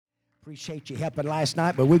Appreciate you helping last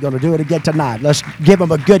night, but we're going to do it again tonight. Let's give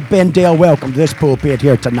him a good Ben Dale welcome to this pulpit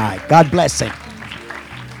here tonight. God bless him.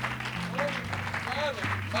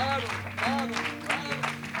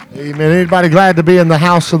 Amen. Anybody glad to be in the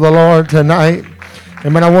house of the Lord tonight?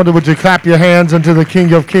 Amen. I wonder, would you clap your hands unto the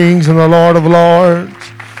King of Kings and the Lord of Lords?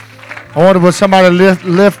 I wonder, would somebody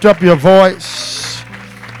lift up your voice?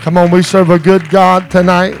 Come on, we serve a good God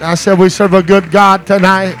tonight. I said we serve a good God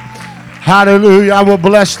tonight. Hallelujah. I will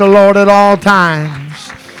bless the Lord at all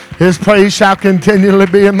times. His praise shall continually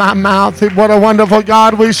be in my mouth. What a wonderful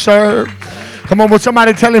God we serve. Come on, would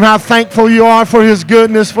somebody tell him how thankful you are for his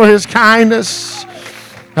goodness, for his kindness.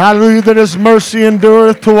 Hallelujah, that his mercy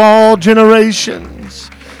endureth to all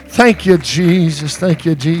generations. Thank you, Jesus. Thank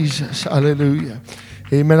you, Jesus. Hallelujah.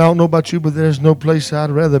 Amen. I don't know about you, but there's no place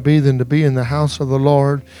I'd rather be than to be in the house of the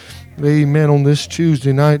Lord. Amen. On this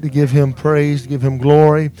Tuesday night, to give him praise, to give him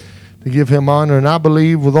glory, to give him honor. And I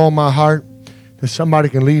believe with all my heart that somebody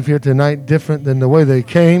can leave here tonight different than the way they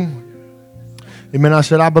came. Amen. I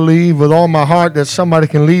said, I believe with all my heart that somebody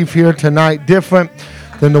can leave here tonight different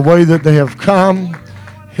than the way that they have come.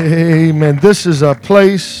 Amen. This is a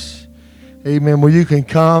place, amen, where you can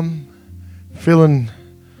come feeling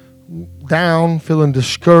down, feeling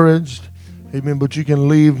discouraged. Amen. But you can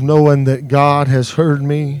leave knowing that God has heard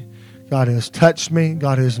me. God has touched me.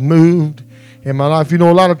 God has moved in my life. You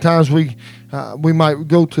know, a lot of times we might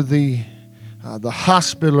go to the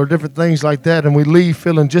hospital or different things like that, and we leave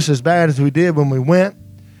feeling just as bad as we did when we went.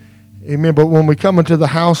 Amen. But when we come into the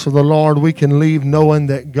house of the Lord, we can leave knowing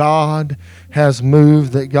that God has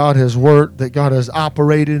moved, that God has worked, that God has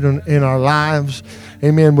operated in our lives.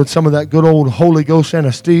 Amen. With some of that good old Holy Ghost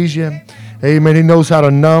anesthesia. Amen. He knows how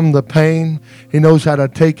to numb the pain. He knows how to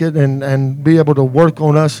take it and be able to work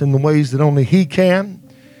on us in the ways that only He can.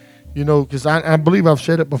 You know, because I believe I've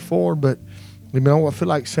said it before, but I feel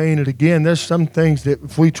like saying it again. There's some things that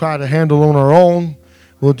if we try to handle on our own,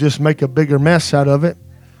 we'll just make a bigger mess out of it.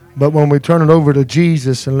 But when we turn it over to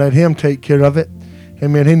Jesus and let Him take care of it,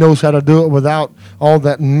 amen, He knows how to do it without all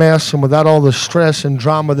that mess and without all the stress and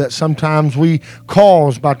drama that sometimes we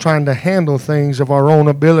cause by trying to handle things of our own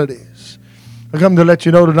abilities. I come to let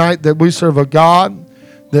you know tonight that we serve a God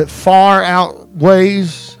that far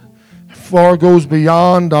outweighs, far goes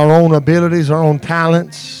beyond our own abilities, our own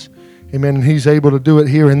talents. Amen. And He's able to do it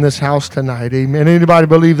here in this house tonight. Amen. Anybody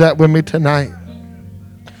believe that with me tonight?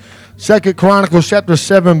 2 Chronicles chapter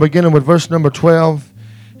 7, beginning with verse number 12.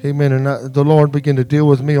 Amen. And the Lord began to deal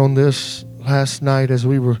with me on this last night as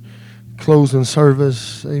we were closing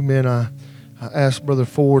service. Amen. I asked Brother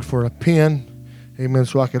Ford for a pen. Amen.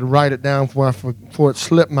 So I could write it down before it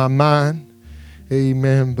slipped my mind.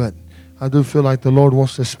 Amen. But I do feel like the Lord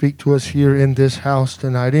wants to speak to us here in this house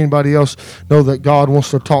tonight. Anybody else know that God wants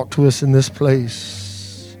to talk to us in this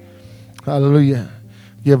place? Hallelujah.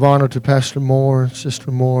 Give honor to Pastor Moore, Sister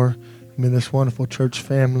Moore. Amen. This wonderful church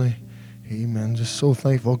family. Amen. Just so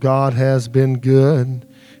thankful. God has been good,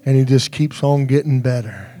 and He just keeps on getting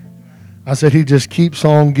better. I said He just keeps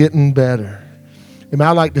on getting better. Amen.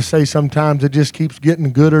 I like to say sometimes it just keeps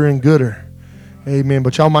getting gooder and gooder. Amen.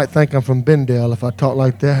 But y'all might think I'm from Bendale if I talk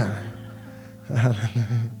like that.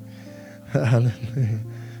 Hallelujah. Hallelujah.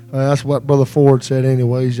 Well, that's what Brother Ford said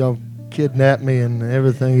anyways. Y'all kidnapped me and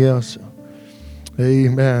everything else.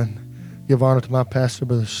 Amen. Give honor to my pastor,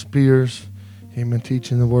 Brother Spears. Amen.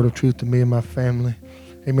 Teaching the word of truth to me and my family.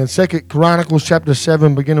 Amen. 2 Chronicles chapter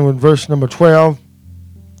 7, beginning with verse number 12.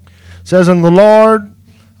 Says, And the Lord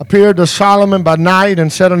appeared to Solomon by night and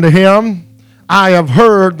said unto him, I have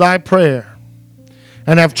heard thy prayer,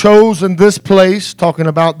 and have chosen this place, talking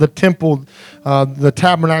about the temple, the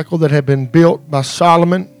tabernacle that had been built by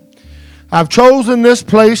Solomon. I've chosen this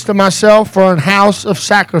place to myself for an house of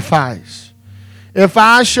sacrifice. If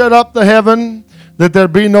I shut up the heaven, that there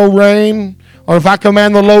be no rain, or if I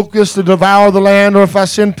command the locusts to devour the land, or if I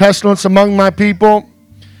send pestilence among my people,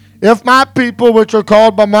 if my people which are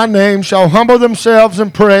called by my name shall humble themselves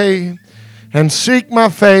and pray, and seek my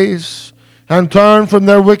face, and turn from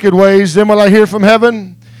their wicked ways, then will I hear from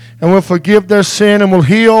heaven, and will forgive their sin, and will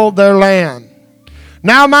heal their land.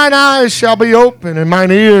 Now mine eyes shall be open, and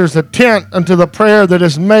mine ears attent unto the prayer that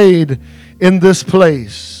is made in this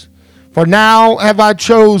place. For now have I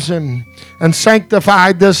chosen and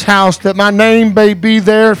sanctified this house, that my name may be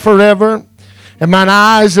there forever, and mine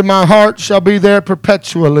eyes and my heart shall be there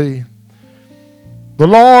perpetually. The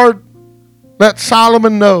Lord let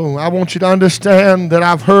Solomon know, I want you to understand that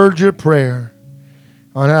I've heard your prayer,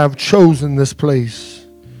 and I've chosen this place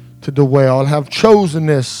to dwell. I have chosen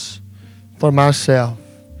this for myself.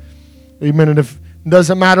 Amen. And if it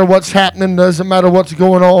doesn't matter what's happening, doesn't matter what's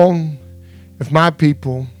going on, if my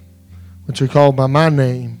people which are called by my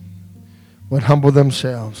name, would humble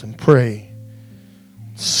themselves and pray,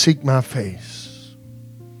 seek my face,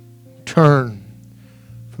 turn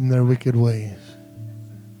from their wicked ways.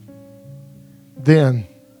 Then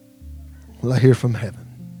will I hear from heaven,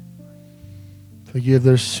 forgive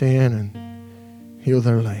their sin and heal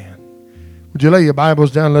their land. Would you lay your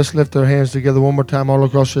Bibles down? Let's lift our hands together one more time all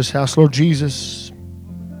across this house. Lord Jesus,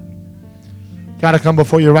 God, I come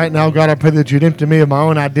before you right now. God, I pray that you'd empty me of my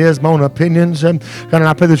own ideas, my own opinions. And God,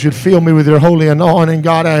 I pray that you'd fill me with your holy anointing.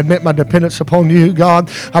 God, I admit my dependence upon you. God,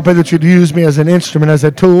 I pray that you'd use me as an instrument, as a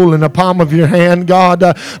tool in the palm of your hand. God,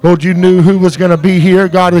 Lord, you knew who was going to be here.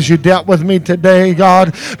 God, as you dealt with me today,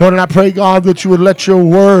 God. Lord, and I pray, God, that you would let your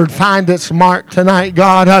word find its mark tonight,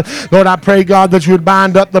 God. Lord, I pray, God, that you would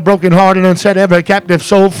bind up the brokenhearted and set every captive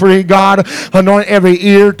soul free. God, anoint every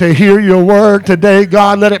ear to hear your word today.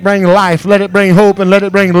 God, let it bring life. Let it bring hope, and let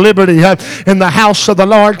it bring liberty in the house of the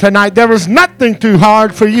Lord tonight. There is nothing too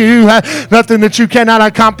hard for you, nothing that you cannot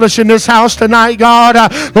accomplish in this house tonight, God.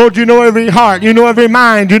 Lord, you know every heart, you know every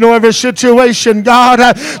mind, you know every situation, God.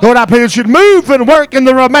 Lord, I pray that you'd move and work in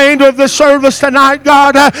the remainder of this service tonight,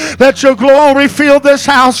 God. Let your glory fill this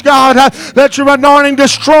house, God. Let your anointing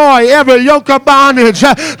destroy every yoke of bondage.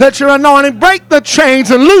 Let your anointing break the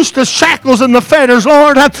chains and loose the shackles and the fetters,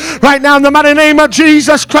 Lord. Right now, in the mighty name of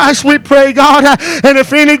Jesus Christ, we pray, God. And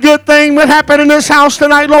if any good thing would happen in this house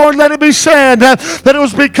tonight, Lord, let it be said that it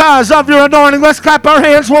was because of your anointing. Let's clap our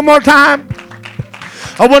hands one more time.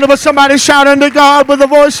 I wonder if somebody shout unto God with a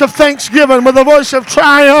voice of thanksgiving, with a voice of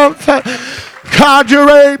triumph. God, you're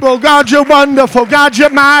able. God, you're wonderful. God,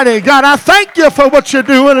 you're mighty. God, I thank you for what you're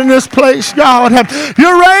doing in this place, God.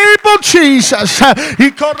 You're able, Jesus.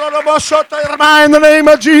 In the name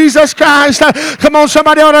of Jesus Christ. Come on,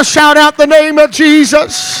 somebody ought to shout out the name of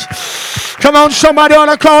Jesus. Come on, somebody ought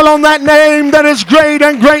to call on that name that is great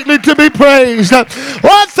and greatly to be praised.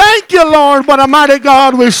 Well, thank you, Lord. What a mighty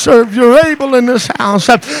God we serve. You're able in this house.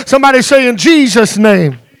 Somebody say in Jesus'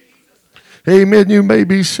 name. Amen. You may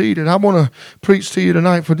be seated. I want to preach to you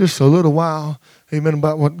tonight for just a little while. Amen.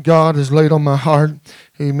 About what God has laid on my heart.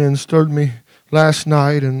 Amen. Stirred me last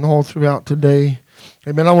night and all throughout today.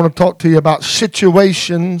 Amen. I want to talk to you about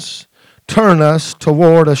situations turn us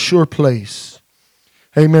toward a sure place.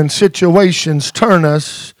 Amen. Situations turn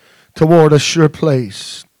us toward a sure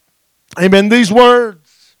place. Amen. These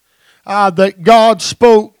words that God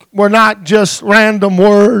spoke were not just random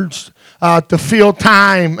words to fill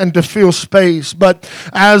time and to fill space. But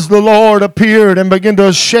as the Lord appeared and began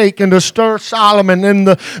to shake and to stir Solomon in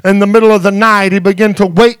the middle of the night, he began to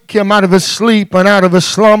wake him out of his sleep and out of his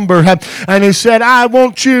slumber. And he said, I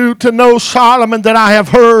want you to know, Solomon, that I have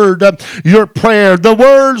heard your prayer. The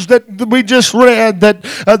words that we just read that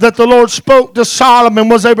the Lord spoke to Solomon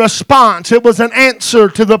was a response. It was an answer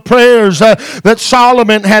to the prayers that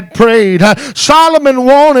Solomon had prayed. Solomon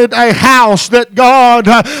wanted a house that God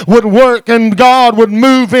would work and God would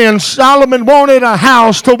move in. Solomon wanted a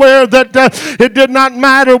house to where that it did not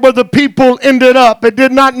matter where the people ended up. It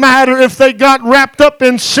did not matter if they got wrapped up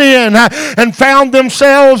in sin and found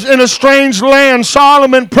themselves in a strange land.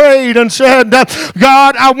 Solomon prayed and said,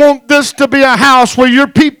 God, I want this to be a house where your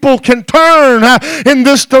people can turn in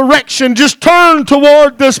this direction. Just turn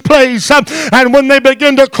toward this place. And when they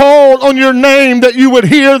begin to call on your name, that you would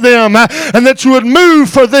hear them and that you would move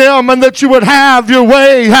for them and that you would have your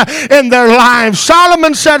way in their lives.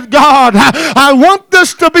 Solomon said, God, I want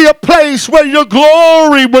this to be a place where your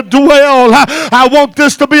glory would dwell. I want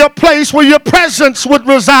this to be a place where your presence would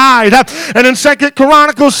reside. And in 2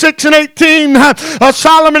 Chronicles 6 and 18,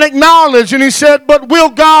 Solomon acknowledged and he said, but will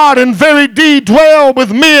God in very deed dwell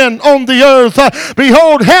with men on the earth?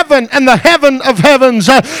 Behold, heaven and the heaven of heavens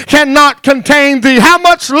cannot contain thee. How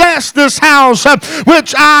much less this house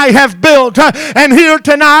which I have built? And here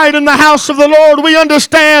tonight in the house of the Lord, we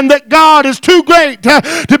understand that God is too great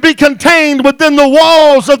to be contained within the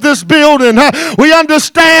walls of this building. We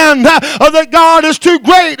understand that God is too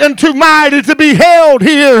great and too mighty to be held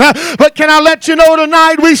here. But can I let you know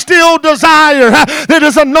tonight, we still desire that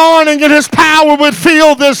his anointing and his power would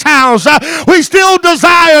fill this house. We still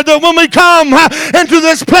desire that when we come into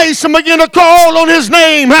this place and begin to call on his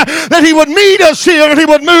name, that he would meet us here and he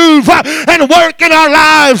would move and work in our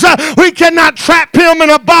lives. We cannot trap him in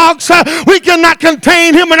a box. We cannot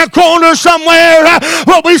contain him in a corner somewhere,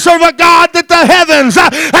 but we serve a God that the heavens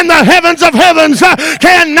and the heavens of heavens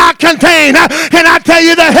cannot contain. Can I tell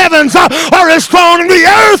you, the heavens are his throne and the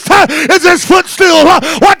earth is his footstool.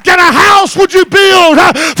 What kind of house would you build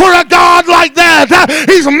for a God like that?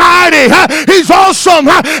 He's mighty, he's awesome,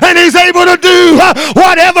 and he's able to do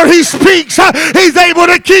whatever he speaks. He's able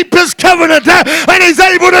to keep his covenant, and he's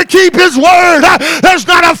able to keep keep his word. There's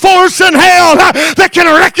not a force in hell that can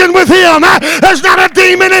reckon with him. There's not a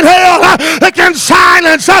demon in hell that can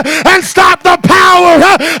silence and stop the power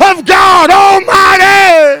of God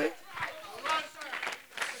Almighty.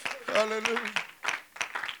 Hallelujah.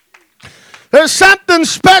 There's something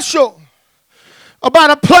special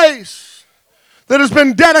about a place that has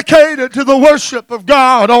been dedicated to the worship of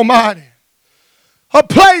God Almighty. A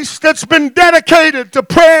place that's been dedicated to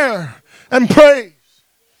prayer and praise.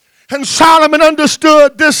 And Solomon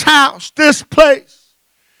understood this house, this place,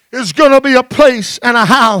 is going to be a place and a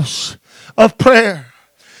house of prayer.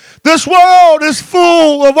 This world is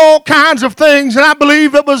full of all kinds of things, and I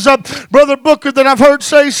believe it was Brother Booker that I've heard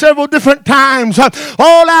say several different times.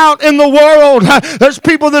 All out in the world, there's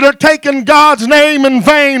people that are taking God's name in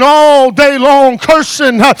vain all day long,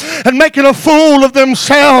 cursing and making a fool of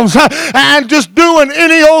themselves and just doing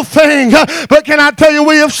any old thing. But can I tell you,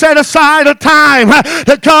 we have set aside a time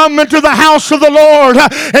to come into the house of the Lord.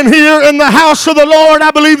 And here in the house of the Lord,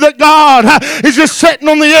 I believe that God is just sitting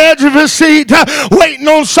on the edge of his seat, waiting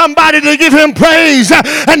on somebody to give him praise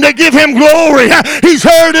and to give him glory. He's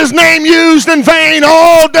heard his name used in vain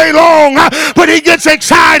all day long, but he gets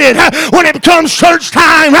excited when it comes church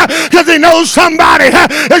time because he knows somebody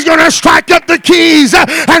is going to strike up the keys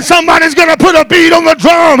and somebody's going to put a beat on the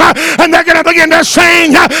drum and they're going to begin to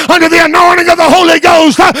sing under the anointing of the Holy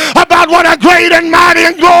Ghost about what a great and mighty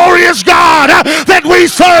and glorious God that we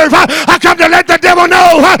serve. I come to let the devil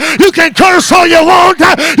know you can curse all you want,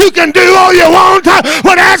 you can do all you want,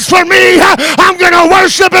 but as for me, I'm going to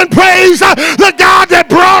worship and praise the God that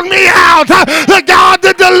brought me out, the God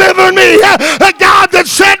that delivered me, the God that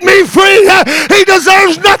set me free. He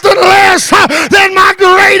deserves nothing less than my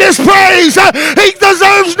greatest praise. He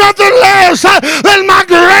deserves nothing less than my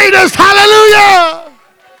greatest hallelujah.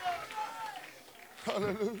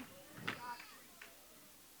 Hallelujah.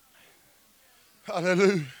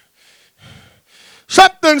 Hallelujah.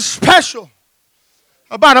 Something special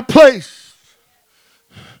about a place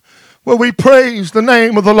where we praise the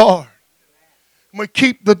name of the Lord. And we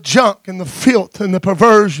keep the junk and the filth and the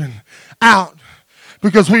perversion out.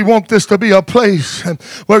 Because we want this to be a place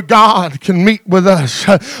where God can meet with us.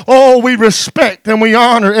 Oh, we respect and we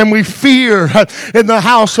honor and we fear in the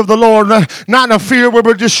house of the Lord. Not a fear where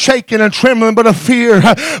we're just shaking and trembling, but a fear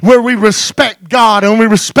where we respect God and we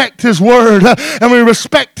respect his word and we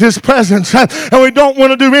respect his presence. And we don't want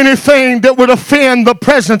to do anything that would offend the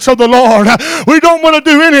presence of the Lord. We don't want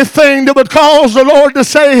to do anything that would cause the Lord to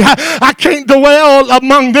say, I can't dwell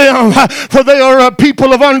among them, for they are a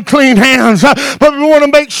people of unclean hands. But we want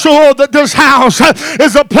to make sure that this house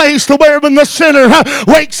is a place to where when the sinner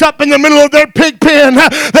wakes up in the middle of their pig pen,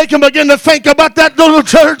 they can begin to think about that little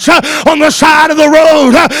church on the side of the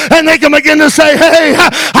road, and they can begin to say, hey,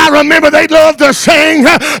 I remember they loved to sing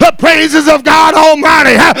the praises of God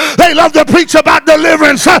Almighty. They loved to preach about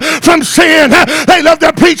deliverance from sin. They loved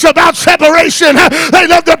to preach about separation. They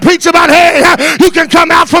loved to preach about, hey, you can come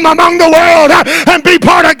out from among the world and be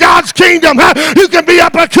part of God's kingdom. You can be a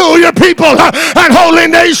peculiar people and holy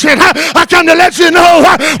nation. I come to let you know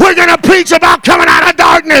we're going to preach about coming out of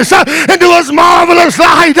darkness into his marvelous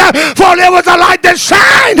light. For there was a light that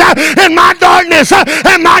shined in my darkness,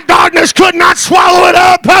 and my darkness could not swallow it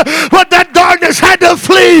up, but that darkness had to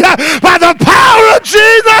flee by the power of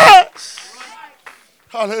Jesus.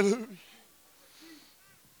 Hallelujah.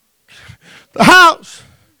 The house,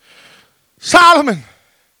 Solomon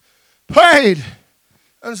prayed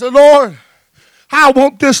and said, Lord, I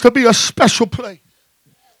want this to be a special place.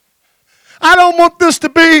 I don't want this to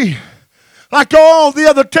be like all the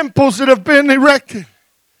other temples that have been erected.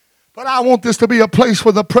 But I want this to be a place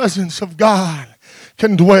where the presence of God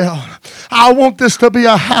can dwell. I want this to be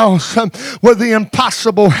a house where the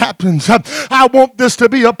impossible happens. I want this to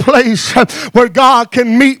be a place where God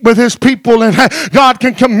can meet with his people and God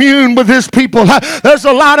can commune with his people. There's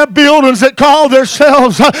a lot of buildings that call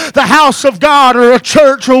themselves the house of God or a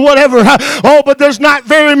church or whatever. Oh, but there's not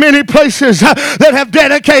very many places that have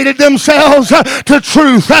dedicated themselves to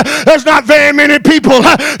truth. There's not very many people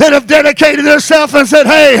that have dedicated themselves and said,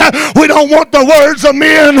 hey, we don't want the words of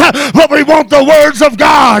men, but we want the words of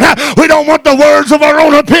God. We don't want the words of our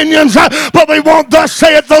own opinions, but we want thus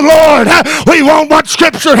saith the Lord. We want what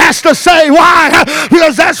Scripture has to say. Why?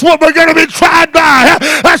 Because that's what we're going to be tried by.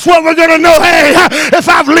 That's what we're going to know. Hey, if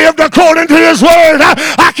I've lived according to his word,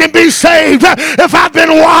 I can be saved. If I've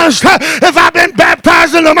been washed, if I've been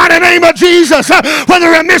baptized in the mighty name of Jesus for the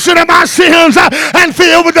remission of my sins and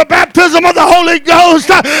filled with the baptism of the Holy Ghost,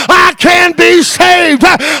 I can be saved.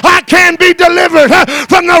 I can be delivered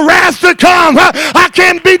from the wrath to come. I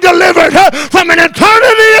can be delivered from an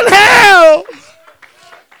eternity in hell.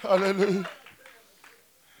 Hallelujah.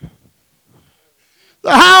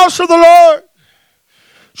 The house of the Lord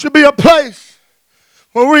should be a place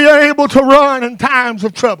where we are able to run in times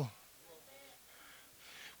of trouble.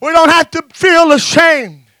 We don't have to feel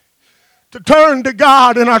ashamed to turn to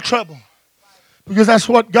God in our trouble, because that's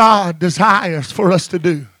what God desires for us to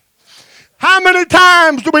do. How many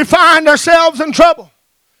times do we find ourselves in trouble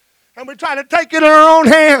and we try to take it in our own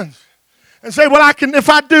hands and say, well, if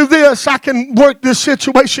I do this, I can work this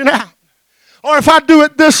situation out. Or if I do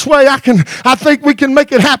it this way, I think we can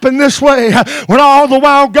make it happen this way. When all the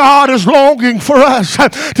while God is longing for us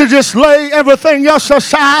to just lay everything else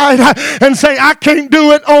aside and say, I can't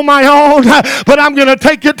do it on my own, but I'm going to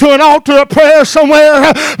take it to an altar of prayer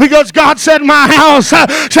somewhere, because God said my house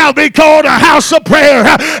shall be called a house of prayer.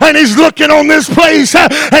 And he's looking on this place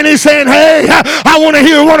and he's saying, hey, I want to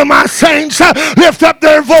hear one of my saints lift up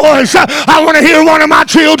their voice. I want to hear one of my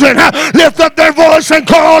children lift up their voice and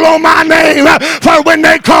call on my name. For when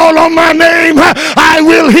they call on my name, I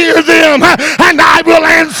will hear them and I will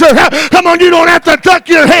answer. Come on, you don't have to duck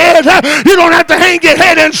your head. You don't have to hang your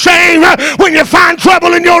head in shame when you find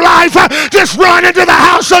trouble in your life. Just run into the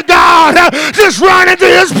house of God. Just run into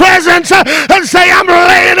his presence and say, I'm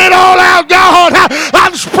laying it all out, God.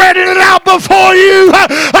 I'm spreading it out before you.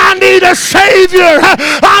 I need a Savior.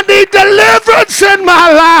 I need deliverance in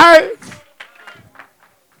my life.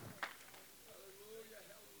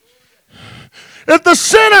 If the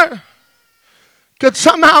sinner could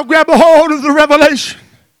somehow grab a hold of the revelation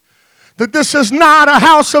that this is not a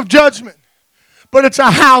house of judgment, but it's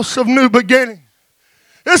a house of new beginning.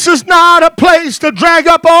 This is not a place to drag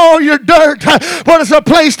up all your dirt, but it's a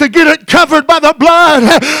place to get it covered by the blood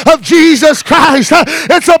of Jesus Christ.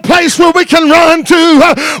 It's a place where we can run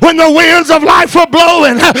to when the winds of life are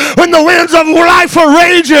blowing, when the winds of life are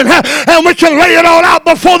raging, and we can lay it all out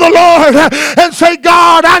before the Lord and say,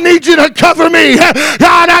 God, I need you to cover me.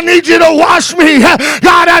 God, I need you to wash me.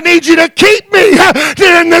 God, I need you to keep me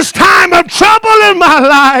during this time of trouble in my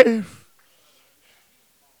life.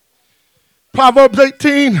 Proverbs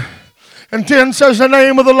 18:10 says, the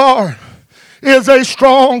name of the Lord is a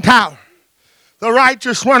strong tower. The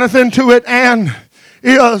righteous runneth into it and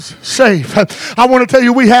is safe. I want to tell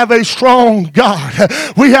you, we have a strong God.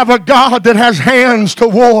 We have a God that has hands to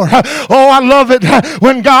war. Oh, I love it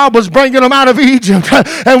when God was bringing them out of Egypt,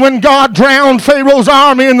 and when God drowned Pharaoh's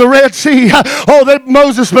army in the Red Sea. Oh,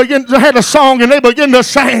 Moses had a song, and they began to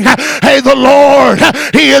sing, hey, the Lord,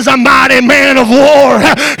 he is a mighty man of war.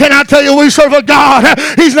 Can I tell you, we serve a God.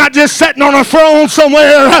 He's not just sitting on a throne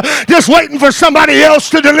somewhere, just waiting for somebody else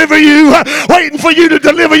to deliver you, waiting for you to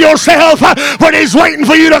deliver yourself, but he's waiting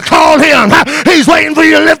for you to call him. He's waiting for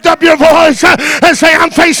you to lift up your voice and say, I'm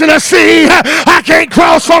facing a sea I can't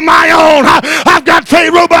cross on my own. I've got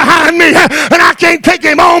Pharaoh behind me and I can't take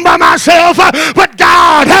him on by myself, but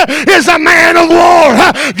God is a man of war.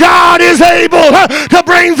 God is able to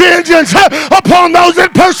bring vengeance upon those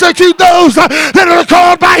that persecute those that are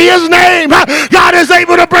called by his name. God is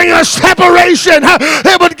able to bring a separation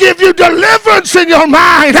that would give you deliverance in your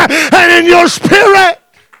mind and in your spirit.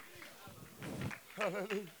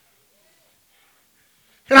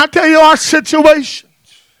 And I tell you, our situations,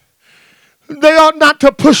 they ought not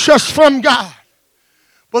to push us from God,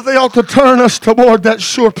 but they ought to turn us toward that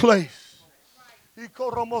sure place. In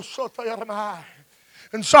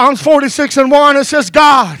Psalms 46:1, it says,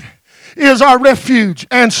 God is our refuge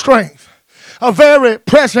and strength, a very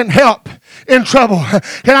present help in trouble.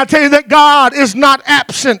 Can I tell you that God is not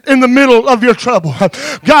absent in the middle of your trouble?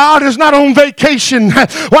 God is not on vacation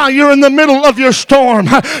while you're in the middle of your storm.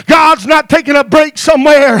 God's not taking a break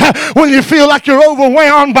somewhere when you feel like you're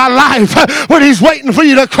overwhelmed by life, but he's waiting for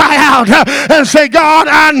you to cry out and say, God,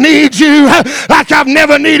 I need you like I've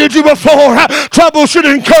never needed you before. Trouble should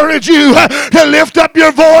encourage you to lift up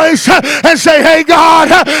your voice and say, hey, God,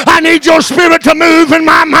 I need your spirit to move in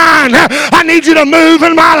my mind. I need you to move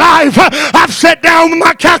in my life. I've sat down with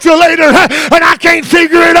my calculator and I can't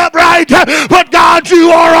figure it up right. But God, you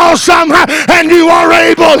are awesome and you are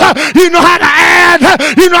able. You know how to add.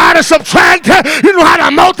 You know how to subtract. You know how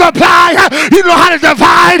to multiply. You know how to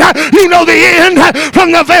divide. You know the end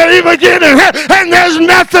from the very beginning. And there's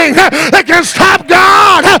nothing that can stop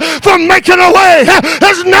God from making a way.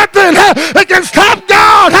 There's nothing that can stop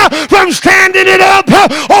God from standing it up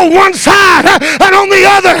on one side and on the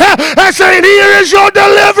other and saying, here is your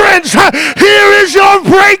deliverance. Here is your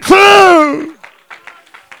breakthrough.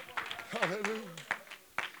 Hallelujah.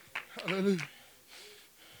 Hallelujah.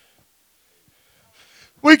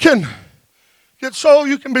 We can get so,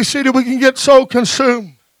 you can be seated, we can get so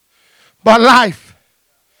consumed by life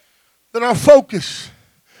that our focus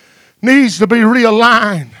needs to be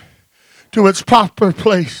realigned to its proper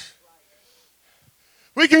place.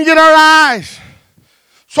 We can get our eyes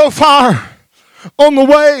so far on the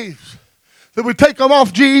waves that we take them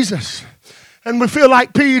off Jesus and we feel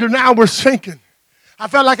like Peter, now we're sinking. I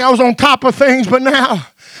felt like I was on top of things, but now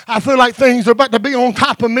I feel like things are about to be on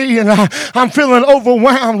top of me, and I'm feeling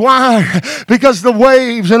overwhelmed. Why? Because the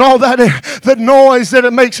waves and all that, the noise that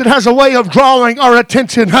it makes, it has a way of drawing our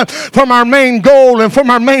attention from our main goal and from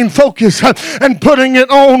our main focus and putting it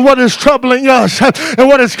on what is troubling us and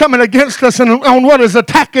what is coming against us and on what is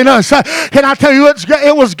attacking us. Can I tell you,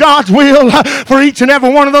 it was God's will for each and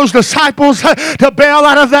every one of those disciples to bail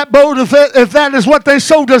out of that boat if that is what they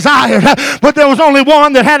so desired. But there was only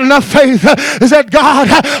one that had enough faith. Is that God?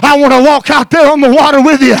 I want to walk out there on the water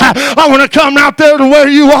with you. I want to come out there to where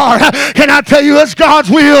you are. Can I tell you, it's God's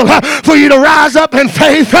will for you to rise up in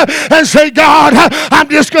faith and say, God, I'm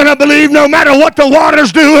just going to believe no matter what the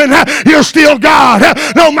water's doing, you're still God.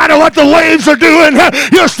 No matter what the waves are doing,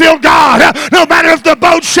 you're still God. No matter if the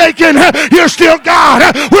boat's shaking, you're still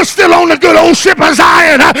God. We're still on the good old ship of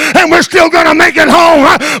Zion, and we're still going to make it home.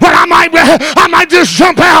 But I might just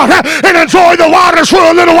jump out and enjoy the waters for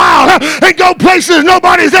a little while and go places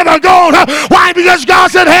nobody's ever gone. Why? Because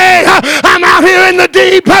God said, hey, I'm out here in the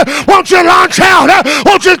deep. Won't you launch out?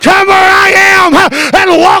 Won't you come where I am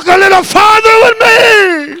and walk a little farther with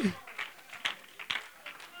me?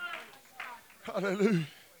 Hallelujah.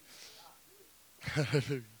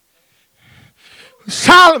 Hallelujah.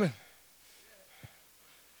 Solomon,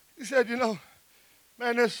 he said,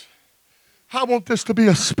 man, I want this to be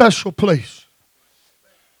a special place.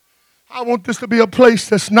 I want this to be a place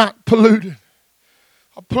that's not polluted.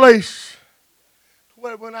 A place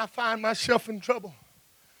where when I find myself in trouble,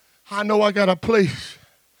 I know I got a place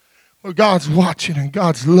where God's watching and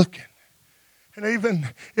God's looking. And even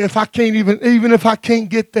if I can't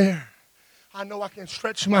get there, I know I can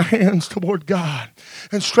stretch my hands toward God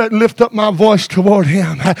and lift up my voice toward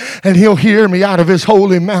Him, and He'll hear me out of His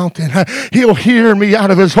holy mountain. He'll hear me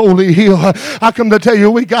out of His holy hill. I come to tell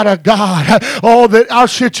you, we got a God. All that our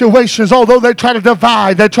situations, although they try to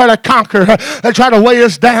divide, they try to conquer, they try to weigh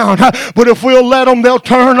us down, but if we'll let them, they'll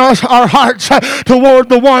turn our hearts toward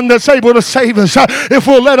the one that's able to save us. If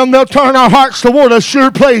we'll let them, they'll turn our hearts toward a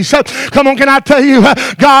sure place. Come on, can I tell you,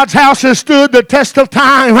 God's house has stood the test of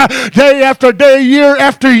time, day after day, year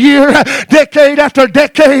after year, decade after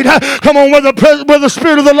decade. Come on, where the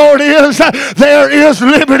Spirit of the Lord is, there is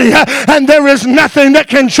liberty, and there is nothing that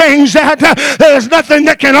can change that. There is nothing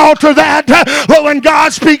that can alter that. But when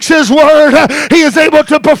God speaks His word, He is able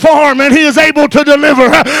to perform, and He is able to deliver.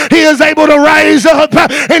 He is able to raise up,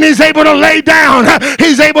 and He's able to lay down.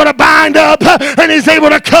 He's able to bind up, and He's able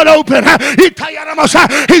to cut open.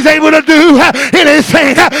 He's able to do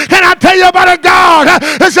anything. Can I tell you about a God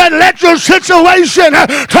that said, let your situation,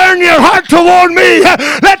 turn your heart toward me.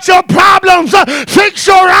 Let your problems fix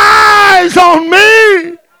your eyes on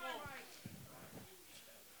me.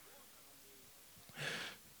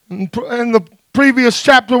 In the previous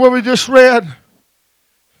chapter where we just read,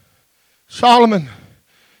 Solomon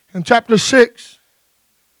in chapter 6,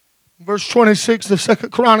 verse 26 of 2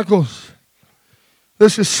 Chronicles,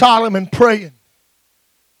 this is Solomon praying.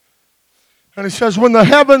 And he says, when the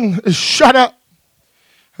heaven is shut up,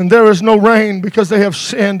 and there is no rain because they have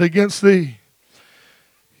sinned against thee.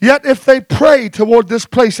 Yet if they pray toward this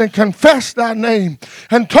place and confess thy name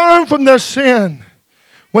and turn from their sin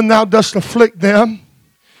when thou dost afflict them,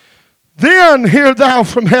 then hear thou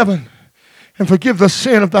from heaven and forgive the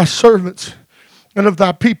sin of thy servants and of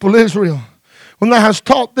thy people Israel. When thou hast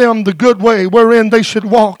taught them the good way wherein they should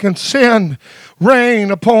walk, and send rain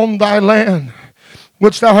upon thy land,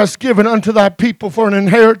 which thou hast given unto thy people for an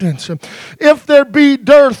inheritance. If there be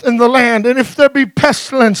dearth in the land, and if there be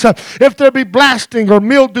pestilence, if there be blasting or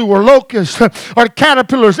mildew or locusts or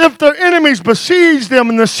caterpillars, if their enemies besiege them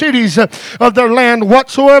in the cities of their land,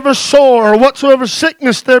 whatsoever sore or whatsoever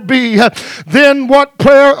sickness there be, then what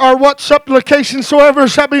prayer or what supplication soever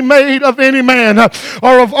shall be made of any man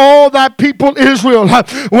or of all thy people Israel,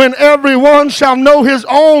 when every one shall know his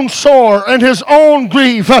own sore and his own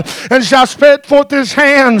grief, and shall spread forth his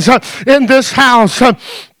hands in this house,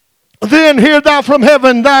 then hear thou from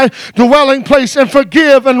heaven thy dwelling place, and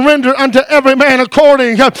forgive and render unto every man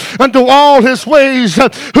according unto all his ways,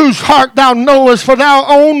 whose heart thou knowest, for thou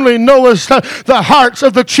only knowest the hearts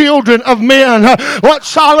of the children of men. What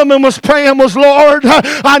Solomon was praying was, Lord,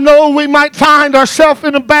 I know we might find ourselves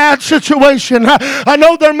in a bad situation. I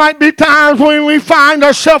know there might be times when we find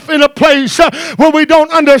ourselves in a place where we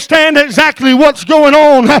don't understand exactly what's going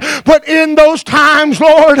on. But in those times,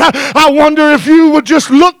 Lord, I wonder if you would just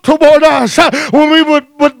look toward toward us when we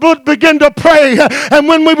would begin to pray and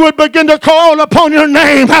when we would begin to call upon your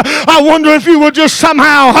name. I wonder if you would just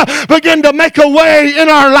somehow begin to make a way in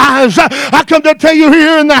our lives. I come to tell you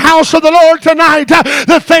here in the house of the Lord tonight,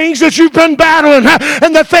 the things that you've been battling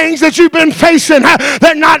and the things that you've been facing,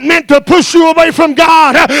 they're not meant to push you away from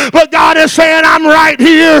God, but God is saying, I'm right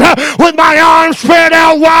here with my arms spread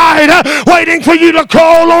out wide, waiting for you to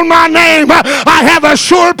call on my name. I have a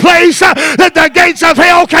sure place that the gates of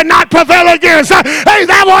hell cannot prevail against. Hey,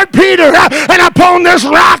 thou art Peter, and upon this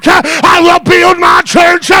rock I will build my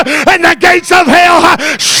church, and the gates of hell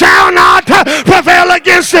shall not prevail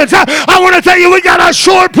against it. I want to tell you, we got a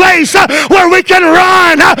sure place where we can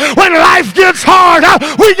run when life gets hard.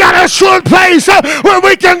 We got a sure place where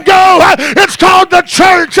we can go. It's called the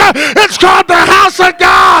church. It's called the house of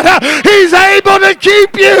God. He's able to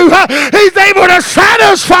keep you. He's able to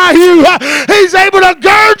satisfy you. He's able to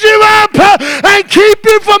gird you up and keep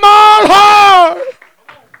you from all harm.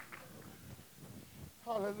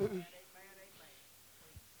 Hallelujah.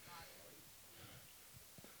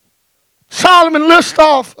 Solomon lists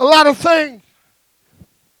off a lot of things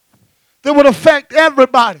that would affect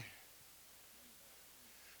everybody.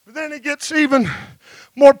 But then he gets even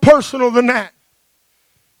more personal than that.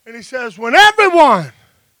 And he says, when everyone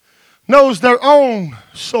knows their own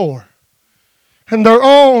sore and their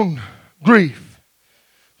own grief,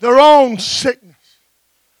 their own sickness,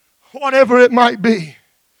 whatever it might be,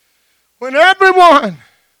 when everyone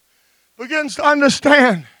begins to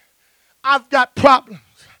understand, I've got problems,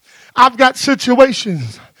 I've got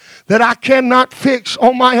situations that I cannot fix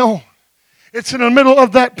on my own. It's in the middle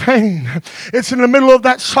of that pain. It's in the middle of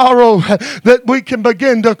that sorrow that we can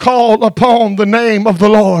begin to call upon the name of the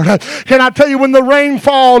Lord. Can I tell you, when the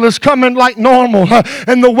rainfall is coming like normal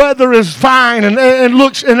and the weather is fine and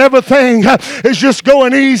looks and everything is just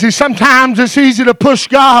going easy, sometimes it's easy to push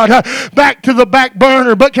God back to the back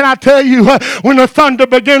burner. But can I tell you, when the thunder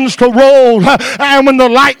begins to roll and when the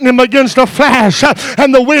lightning begins to flash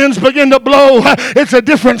and the winds begin to blow, it's a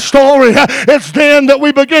different story. It's then that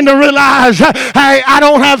we begin to realize, hey, I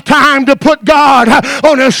don't have time to put God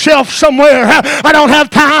on a shelf somewhere. I don't have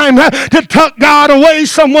time to tuck God away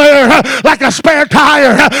somewhere like a spare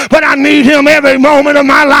tire, but I need him every moment of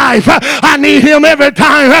my life. I need him every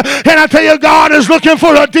time. Can I tell you, God is looking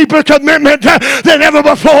for a deeper commitment than ever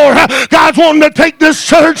before. God's wanting to take this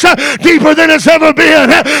church deeper than it's ever been,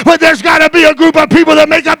 but there's got to be a group of people that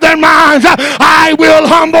make up their minds. I will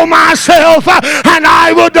humble myself and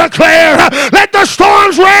I will declare, let the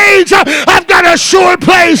storms rage. I've got a sure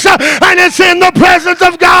place, and it's in the presence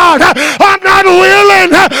of God. I'm not willing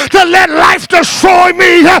to let life destroy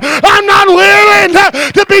me. I'm not willing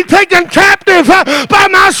to be taken captive by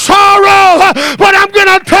my sorrow, but I'm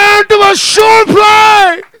going to turn to a sure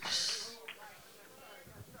place.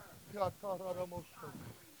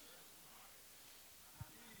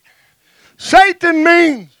 Satan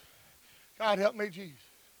means, God help me, Jesus,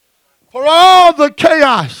 for all the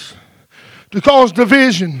chaos to cause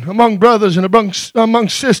division among brothers and among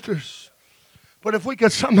sisters. But if we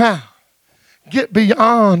could somehow get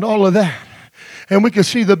beyond all of that, and we can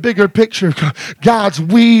see the bigger picture. God's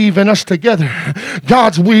weaving us together.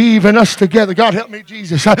 God's weaving us together. God help me,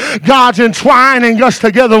 Jesus. God's entwining us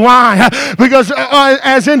together. Why? Because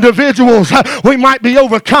as individuals, we might be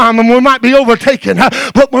overcome and we might be overtaken.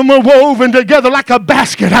 But when we're woven together like a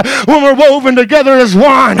basket, when we're woven together as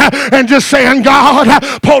one, and just saying, God,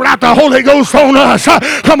 pour out the Holy Ghost on us.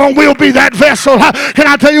 Come on, we'll be that vessel. Can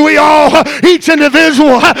I tell you, each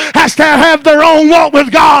individual has to have their own walk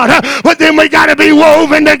with God. But then we got to be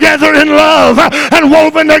woven together in love and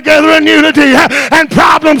woven together in unity. And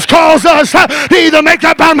problems cause us to either make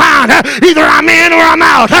up our mind. Either I'm in or I'm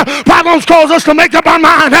out. Problems cause us to make up our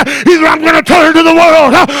mind. Either I'm going to turn to the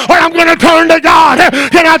world or I'm going to turn to God.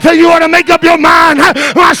 Can I tell you, how to make up your mind?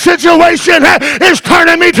 My situation is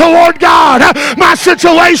turning me toward God. My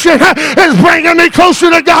situation is bringing me closer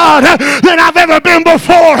to God than I've ever been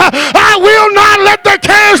before. I will not let the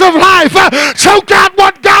cares of life choke out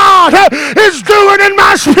what God is doing in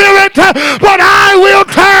my spirit, but I will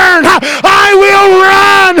turn. I will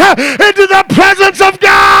run into the presence of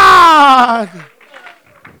God.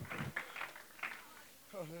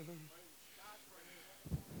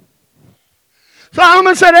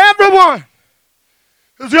 Solomon said everyone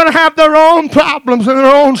is going to have their own problems and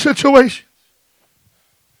their own situations.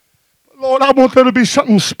 But Lord, I want there to be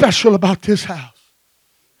something special about this house.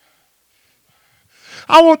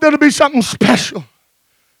 I want there to be something special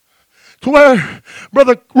to where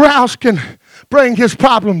Brother Rouse can bring his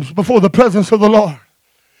problems before the presence of the Lord.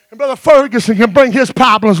 And Brother Ferguson can bring his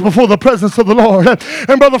problems before the presence of the Lord.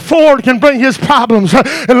 And Brother Ford can bring his problems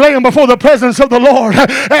and lay them before the presence of the Lord.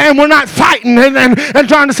 And we're not fighting and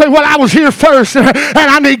trying to say, well, I was here first and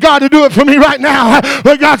I need God to do it for me right now.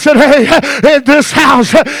 But God said, hey, in this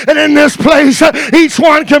house and in this place, each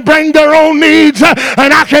one can bring their own needs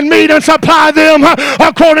and I can meet and supply them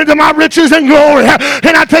according to my riches and glory.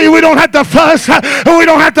 And I tell you, we don't have to fuss and we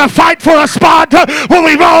don't have to fight for a spot when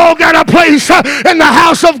we've all got a place in the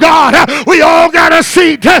house of God. We all got a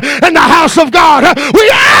seat in the house of God. We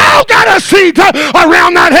all got a seat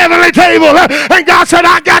around that heavenly table. And God said,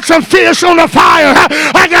 I got some fish on the fire.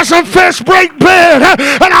 I got some fish break bread.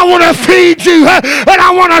 And I want to feed you. And I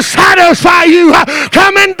want to satisfy you.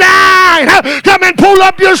 Come and dine. Come and pull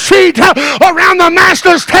up your seat around the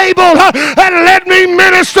master's table. And let me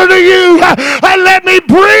minister to you. And let me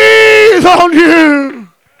breathe on you.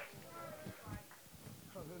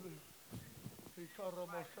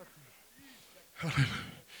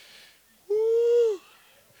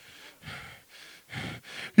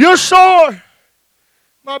 Your sword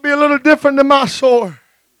might be a little different than my sword,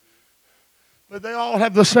 but they all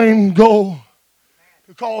have the same goal,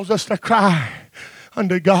 to cause us to cry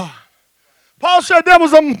unto God. Paul said there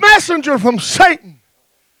was a messenger from Satan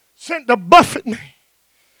sent to buffet me.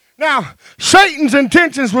 Now, Satan's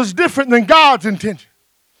intentions was different than God's intention.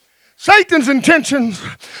 Satan's intentions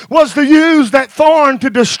was to use that thorn to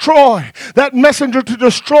destroy, that messenger to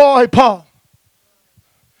destroy Paul.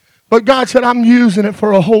 But God said, I'm using it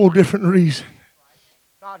for a whole different reason.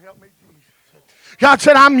 God help me. God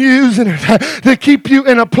said, I'm using it to keep you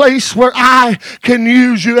in a place where I can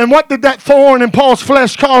use you. And what did that thorn in Paul's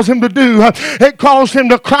flesh cause him to do? It caused him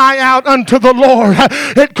to cry out unto the Lord.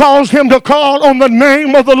 It caused him to call on the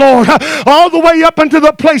name of the Lord. All the way up into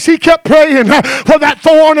the place he kept praying for that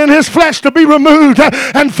thorn in his flesh to be removed.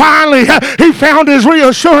 And finally, he found his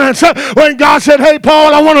reassurance when God said, hey,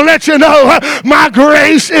 Paul, I want to let you know my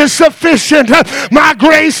grace is sufficient. My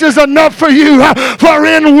grace is enough for you. For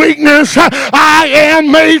in weakness, I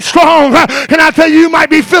am made strong. Can I tell you, you might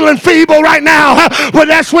be feeling feeble right now, but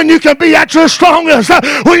that's when you can be at your strongest.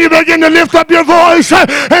 When you begin to lift up your voice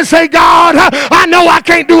and say, God, I know I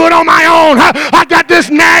can't do it on my own. I got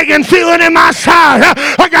this nagging feeling in my side.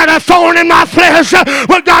 I got a thorn in my flesh.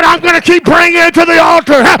 But God, I'm going to keep bringing it to the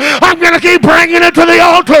altar. I'm going to keep bringing it to the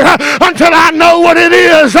altar until I know what it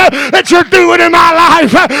is that you're doing in my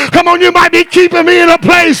life. Come on, you might be keeping me in a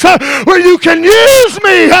place where you can use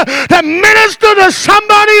me to minister to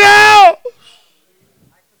somebody else.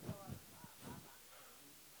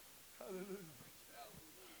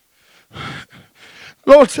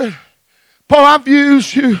 Lord said, Paul, I've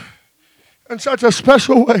used you in such a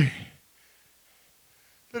special way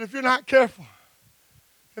that if you're not careful,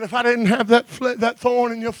 and if I didn't have that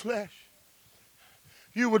thorn in your flesh,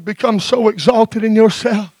 you would become so exalted in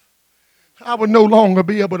yourself, I would no longer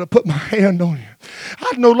be able to put my hand on you.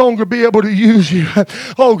 I'd no longer be able to use you.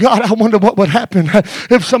 Oh, God, I wonder what would happen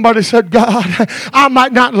if somebody said, God, I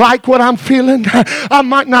might not like what I'm feeling. I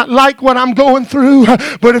might not like what I'm going through.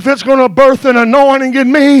 But if it's going to birth an anointing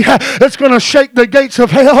in me, it's going to shake the gates of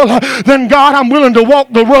hell. Then, God, I'm willing to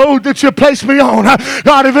walk the road that you placed me on.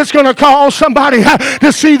 God, if it's going to cause somebody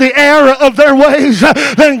to see the error of their ways,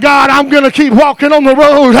 then, God, I'm going to keep walking on the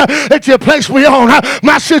road that you placed me on.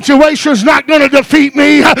 My situation's not going to defeat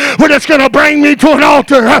me, but it's going to bring me to an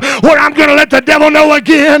altar where I'm going to let the devil know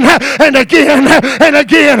again and again and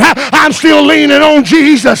again. I'm still leaning on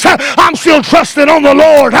Jesus. I'm still trusting on the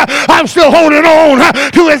Lord. I'm still holding on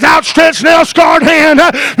to his outstretched nail-scarred hand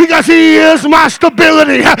because he is my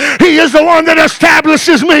stability. He is the one that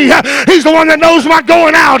establishes me. He's the one that knows my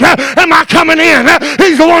going out and my coming in.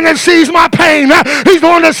 He's the one that sees my pain. He's the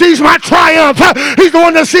one that sees my triumph. He's the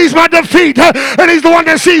one that sees my defeat. And he's the one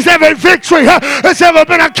that sees every victory that's ever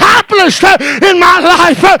been accomplished in my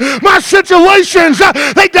life. My situations,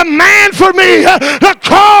 they demand for me to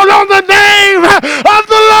call on the name of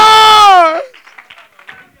the Lord.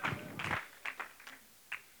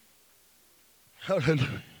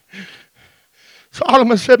 Hallelujah.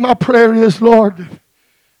 Solomon said, my prayer is, Lord,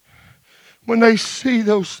 when they see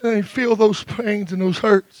those, they feel those pains and those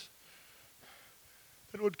hurts,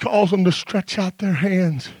 that it would cause them to stretch out their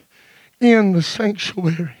hands in the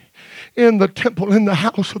sanctuary, in the temple, in the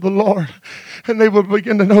house of the Lord. And they would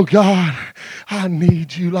begin to know, God, I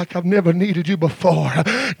need you like I've never needed you before.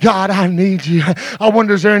 God, I need you. I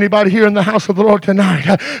wonder, is there anybody here in the house of the Lord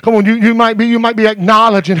tonight? Come on, you might be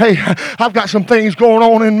acknowledging, hey, I've got some things going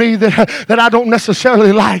on in me that I don't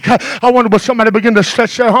necessarily like. I wonder, will somebody begin to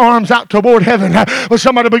stretch their arms out toward heaven? Will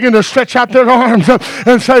somebody begin to stretch out their arms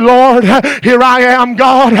and say, Lord, here I am,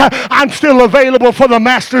 God. I'm still available for the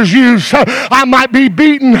Master's use. I might be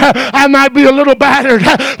beaten. I might be a little battered,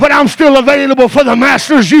 but I'm still available for the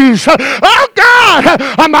Master's use. Oh, God,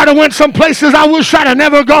 I might have went some places I wish I'd have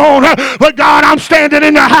never gone, but God, I'm standing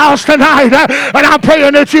in the house tonight, and I'm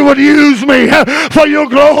praying that you would use me for your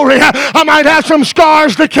glory. I might have some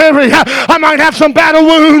scars to carry. I might have some battle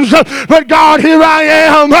wounds, but God, here I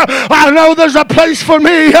am. I know there's a place for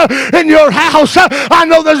me in your house. I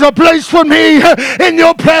know there's a place for me in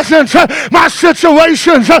your presence. My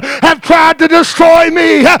situations have tried to destroy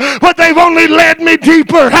me, but they've only led me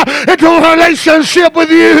deeper into a relationship with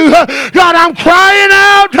you. God, I'm crying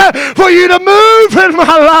out for you to move in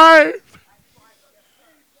my life.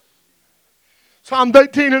 Psalm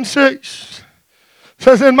 18:6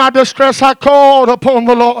 says, in my distress I called upon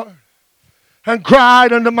the Lord and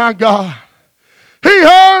cried unto my God. He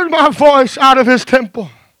heard my voice out of his temple,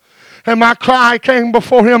 and my cry came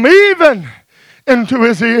before him, even into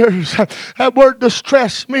his ears. That word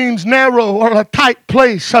distress means narrow or a tight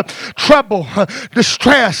place, trouble,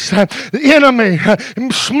 distress, the enemy,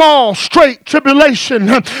 small, straight tribulation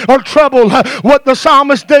or trouble. What the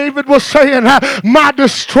psalmist David was saying, my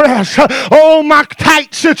distress, oh, my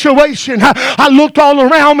tight situation. I looked all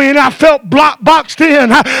around me and I felt boxed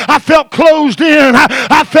in. I felt closed in.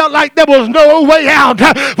 I felt like there was no way out.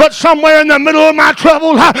 But somewhere in the middle of my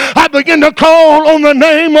trouble, I began to call on the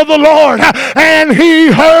name of the Lord, and he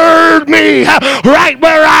heard me right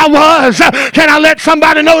where I was. Can I let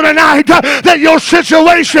somebody know tonight that your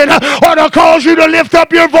situation ought to cause you to lift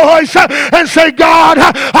up your voice and say, God,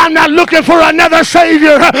 I'm not looking for another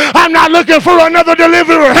Savior. I'm not looking for another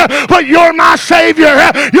deliverer, but you're my Savior.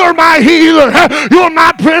 You're my healer. You're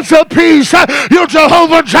my Prince of Peace. You're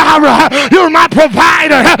Jehovah Jireh. You're my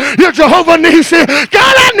provider. You're Jehovah Nissi.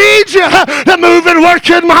 God, I need you to move and work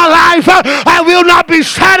in my life. I will not be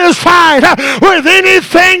satisfied with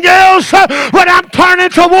anything else, but I'm turning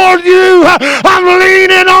toward you. I'm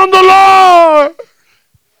leaning on the Lord.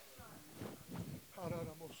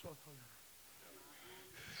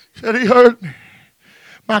 Said he heard me.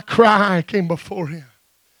 My cry came before him.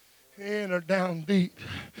 He entered down deep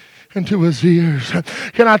into his ears.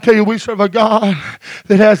 Can I tell you, we serve a God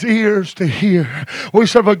that has ears to hear. We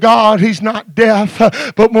serve a God, he's not deaf,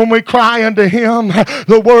 but when we cry unto him,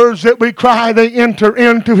 the words that we cry, they enter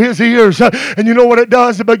into his ears. And you know what it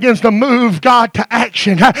does? It begins to move God to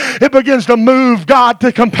action. It begins to move God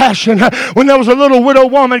to compassion. When there was a little widow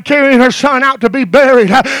woman carrying her son out to be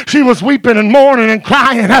buried, she was weeping and mourning and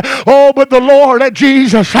crying. Oh, but the Lord,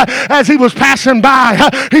 Jesus, as he was passing by,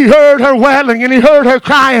 he heard her wailing and he heard her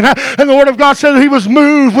crying. And the Word of God said that he was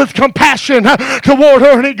moved with compassion toward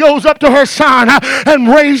her, and he goes up to her son and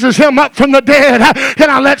raises him up from the dead.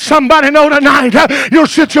 Can I let somebody know tonight, your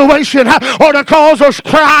situation ought to cause a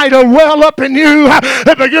cry to well up in you.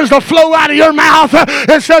 It begins to flow out of your mouth.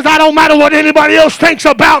 It says, I don't matter what anybody else thinks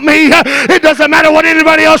about me. It doesn't matter what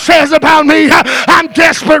anybody else says about me. I'm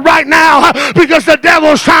desperate right now because the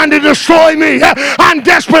devil's trying to destroy me. I'm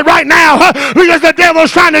desperate right now because the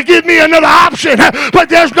devil's trying to give me another option. But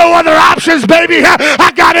there's no other options, baby.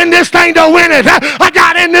 I got in this thing to win it. I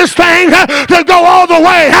got in this thing to go all the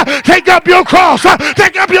way. Take up your cross.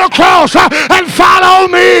 Take up your cross and follow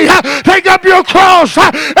me. Take up your cross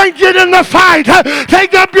and get in the fight.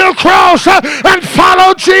 Take up your cross and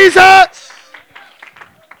follow Jesus.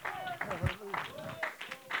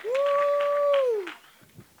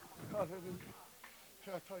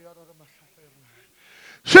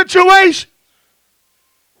 Situation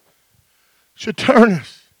should turn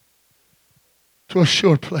us to a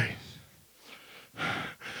sure place.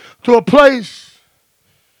 To a place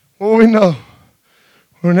where we know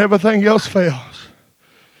when everything else fails,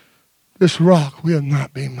 this rock will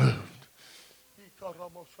not be moved.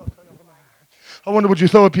 I wonder, would you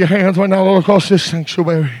throw up your hands right now all across this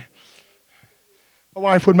sanctuary? My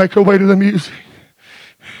wife would make her way to the music.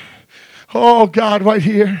 Oh, God, right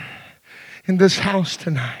here in this house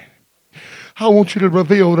tonight, I want you to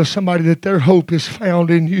reveal to somebody that their hope is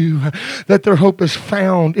found in you, that their hope is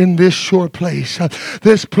found in this sure place.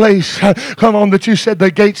 This place, come on, that you said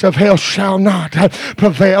the gates of hell shall not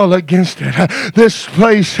prevail against it. This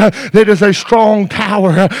place that is a strong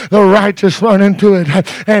tower, the righteous run into it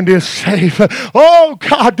and is safe. Oh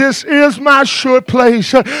God, this is my sure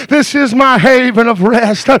place. This is my haven of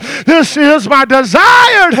rest. This is my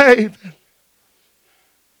desired haven.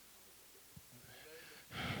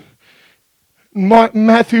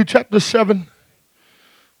 Matthew chapter 7,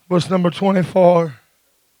 verse number 24.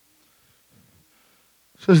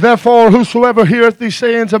 Says, therefore, whosoever heareth these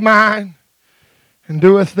sayings of mine and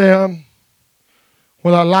doeth them,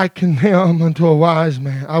 will I liken him unto a wise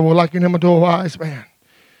man. I will liken him unto a wise man,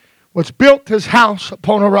 which built his house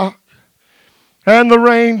upon a rock, and the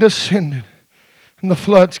rain descended, and the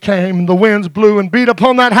floods came, and the winds blew and beat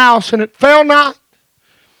upon that house, and it fell not,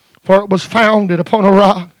 for it was founded upon a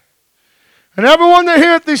rock. And everyone that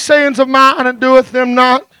heareth these sayings of mine and doeth them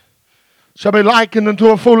not shall be likened unto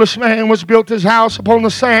a foolish man which built his house upon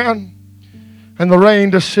the sand. And the rain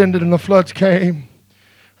descended, and the floods came,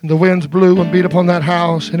 and the winds blew and beat upon that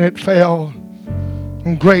house, and it fell,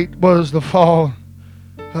 and great was the fall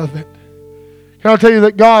of it. Can I tell you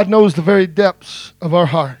that God knows the very depths of our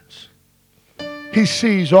hearts? He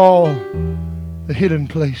sees all the hidden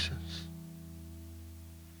places.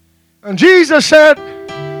 And Jesus said,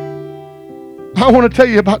 I want to tell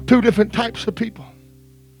you about two different types of people.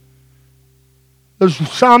 There's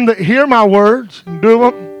some that hear my words and do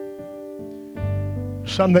them.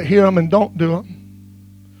 Some that hear them and don't do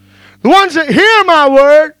them. The ones that hear my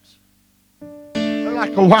words, they're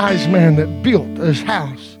like a wise man that built his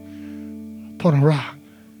house upon a rock.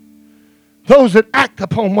 Those that act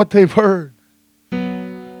upon what they've heard,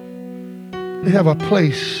 they have a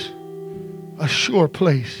place, a sure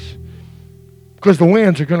place, because the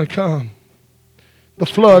winds are going to come. The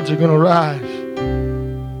floods are going to rise.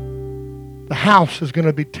 The house is going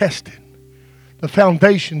to be tested. The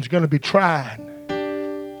foundation is going to be tried.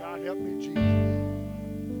 God help me, Jesus.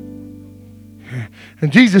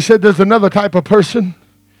 And Jesus said there's another type of person.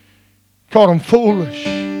 Called them foolish.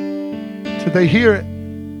 So they hear it,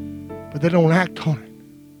 but they don't act on it.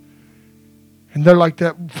 And they're like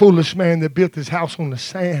that foolish man that built his house on the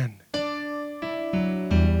sand.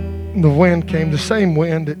 And the wind came, the same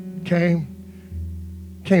wind that came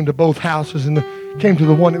to both houses, and came to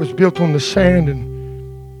the one that was built on the sand,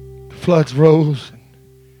 and the floods rose, and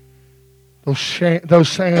those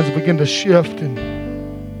sands began to shift,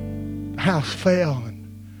 and the house fell, and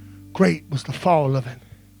great was the fall of it.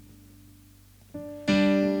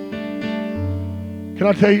 Can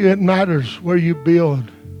I tell you, it matters where you build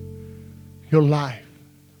your life.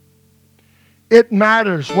 It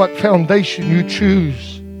matters what foundation you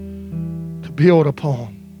choose to build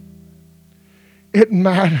upon. It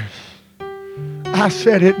matters. I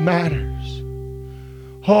said it matters.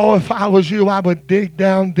 Oh, if I was you, I would dig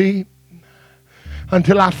down deep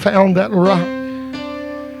until I found that rock.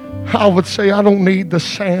 I would say, I don't need the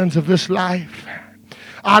sands of this life.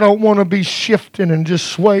 I don't want to be shifting and just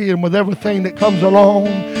swaying with everything that comes along.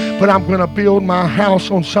 But I'm going to build my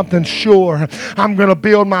house on something sure. I'm going to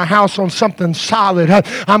build my house on something solid.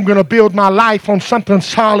 I'm going to build my life on something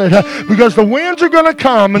solid. Because the winds are going to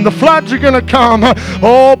come and the floods are going to come.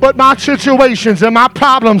 Oh, but my situations and my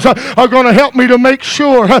problems are going to help me to make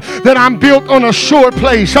sure that I'm built on a sure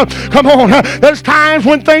place. Come on. There's times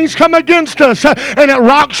when things come against us and it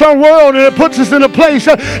rocks our world and it puts us in a place.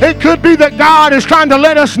 It could be that God is trying to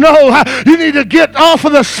let us know you need to get off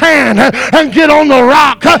of the sand and get on the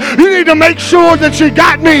rock. You need to make sure that you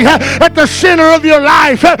got me at the center of your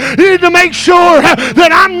life. You need to make sure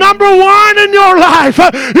that I'm number one in your life.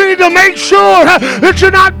 You need to make sure that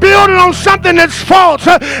you're not building on something that's false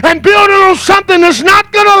and building on something that's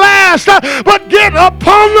not going to last, but get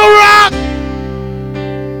upon the rock.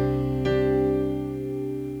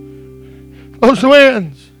 Those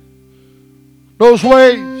winds, those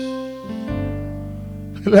waves,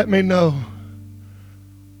 let me know.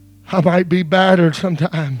 I might be battered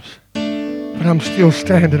sometimes, but I'm still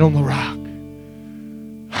standing on the rock.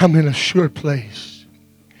 I'm in a sure place.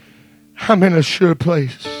 I'm in a sure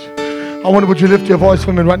place. I wonder, would you lift your voice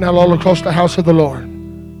for me right now all across the house of the Lord?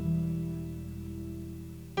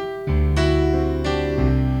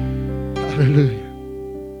 Hallelujah.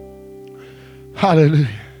 Hallelujah.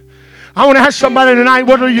 I want to ask somebody tonight,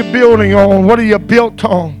 what are you building on? What are you built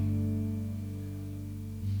on?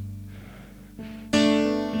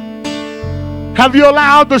 Have you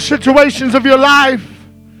allowed the situations of your life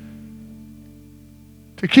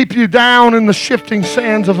to keep you down in the shifting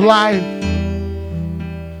sands of life?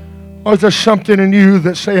 Or is there something in you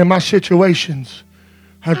that's saying my situations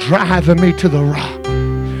are driving me to the rock?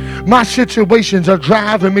 My situations are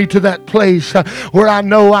driving me to that place where I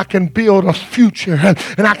know I can build a future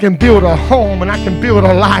and I can build a home and I can build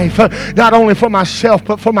a life, not only for myself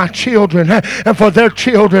but for my children and for their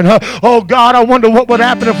children. Oh God, I wonder what would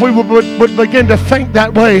happen if we would begin to think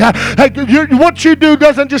that way. What you do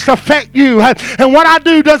doesn't just affect you, and what I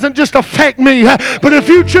do doesn't just affect me, but if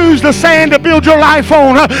you choose the sand to build your life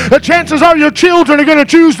on, the chances are your children are going to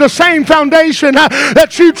choose the same foundation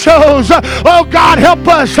that you chose. Oh God, help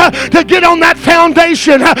us to get on that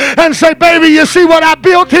foundation and say, baby, you see what I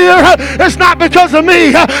built here? It's not because of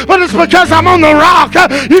me, but it's because I'm on the rock.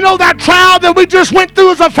 You know that trial that we just went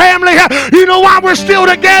through as a family? You know why we're still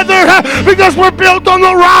together? Because we're built on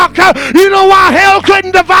the rock. You know why hell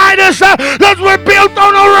couldn't divide us? Because we're built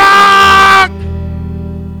on the rock.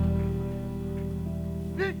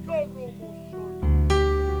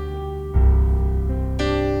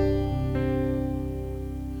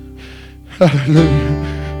 Hallelujah.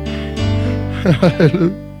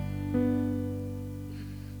 Hallelujah.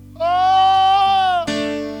 Oh,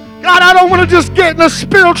 God, I don't want to just get in a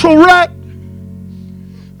spiritual rut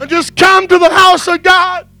and just come to the house of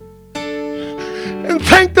God and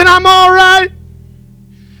think that I'm all right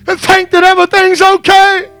and think that everything's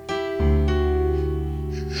okay.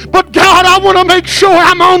 But God, I want to make sure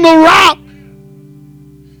I'm on the rock.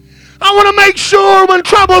 I want to make sure when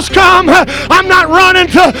troubles come, I'm not running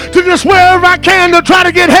to just wherever I can to try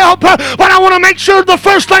to get help. But I want to make sure the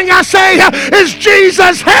first thing I say is,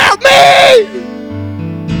 Jesus, help me.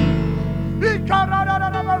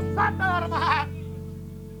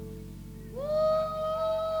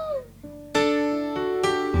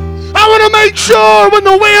 I want to make sure when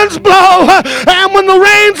the winds blow and when the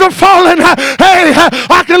rains are falling, hey,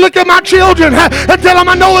 I can look at my children and tell them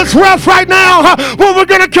I know it's rough right now, but we're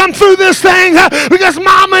going to come through this thing because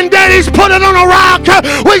Mama and Daddy's put it on a rock.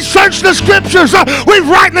 We searched the scriptures. We've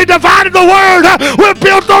rightly divided the word. We're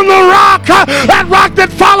built on the rock. That rock that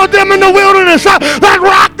followed them in the wilderness. That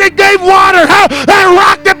rock that gave water. That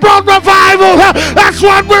rock that brought revival. That's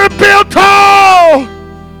what we're built on.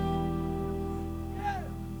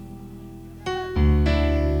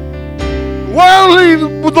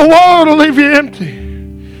 The world will leave you empty,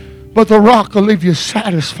 but the rock will leave you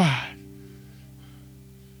satisfied.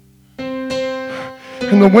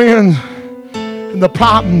 And the wind and the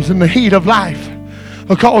problems and the heat of life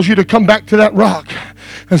will cause you to come back to that rock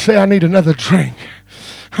and say, I need another drink.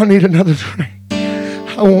 I need another drink.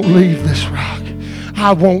 I won't leave this rock.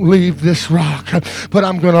 I won't leave this rock, but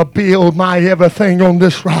I'm going to build my everything on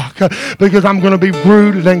this rock because I'm going to be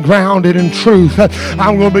rooted and grounded in truth.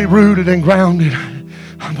 I'm going to be rooted and grounded.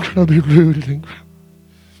 I'm going to be rooted and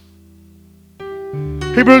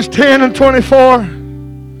grounded. Hebrews 10 and 24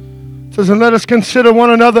 says, and let us consider one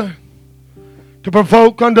another to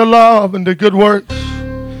provoke unto love and to good works,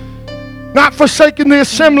 not forsaking the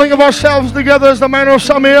assembling of ourselves together as the manner of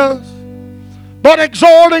some is, but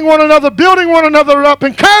exhorting one another, building one another up,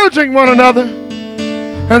 encouraging one another,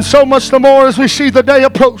 and so much the more as we see the day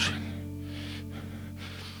approaching.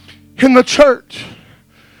 In the church,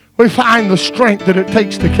 we find the strength that it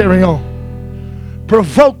takes to carry on,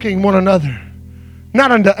 provoking one another,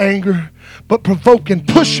 not unto anger, but provoking,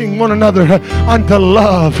 pushing one another unto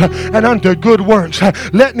love and unto good works,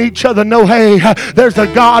 letting each other know, hey, there's a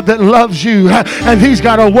God that loves you and he's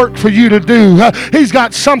got a work for you to do. He's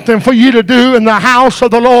got something for you to do in the house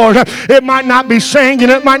of the Lord. It might not be singing,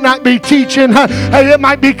 it might not be teaching, hey, it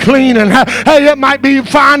might be cleaning, hey, it might be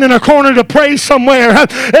finding a corner to pray somewhere,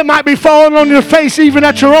 it might be falling on your face even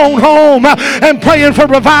at your own home and praying for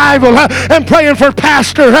revival and praying for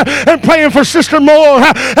pastor and praying for Sister Moore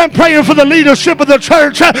and praying for the leadership of the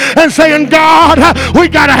church and saying, God, we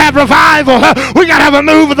got to have revival. We got to have a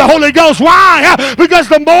move of the Holy Ghost. Why? Because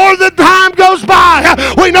the more the time goes by,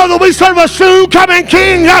 we know that we serve a soon coming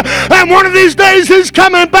King, and one of these days he's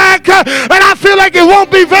coming back, and I feel like it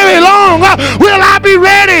won't be very long. Will I be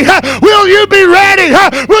ready? Will you be ready?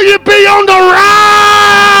 Will you be on the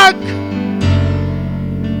rock?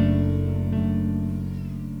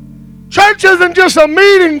 Church isn't just a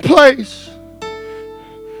meeting place,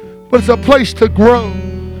 but it's a place to grow.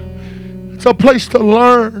 It's a place to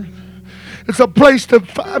learn. It's a place to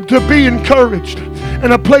be encouraged.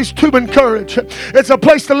 and a place to encourage. It's a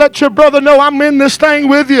place to let your brother know I'm in this thing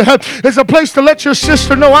with you. It's a place to let your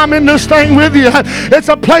sister know I'm in this thing with you. It's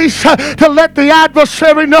a place to let the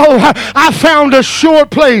adversary know I found a sure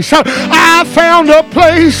place. I found a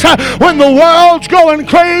place when the world's going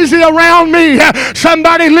crazy around me.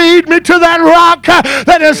 Somebody lead me to that rock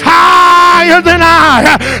that is higher than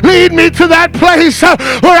I. Lead me to that place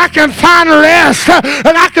where I can find rest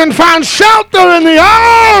and I can find shelter in the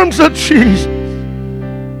arms of Jesus.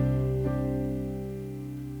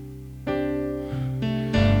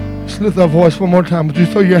 Let's lift our voice one more time. Would you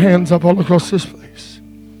throw your hands up all across this place?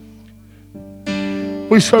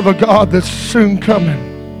 We serve a God that's soon coming.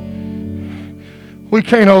 We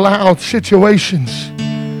can't allow situations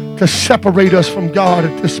to separate us from God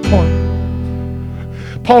at this point.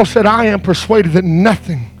 Paul said, I am persuaded that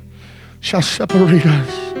nothing shall separate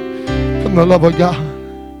us from the love of God.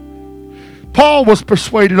 Paul was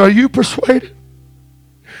persuaded. Are you persuaded?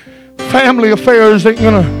 Family affairs ain't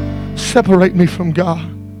going to separate me from God.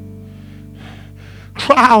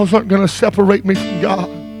 Trials aren't going to separate me from God.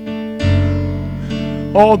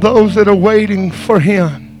 All those that are waiting for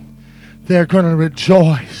Him, they're going to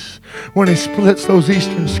rejoice when He splits those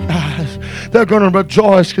eastern skies. They're going to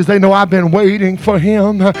rejoice because they know I've been waiting for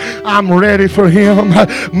Him. I'm ready for Him.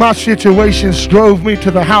 My situations drove me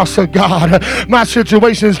to the house of God. My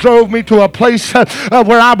situations drove me to a place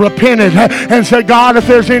where I repented and said, God, if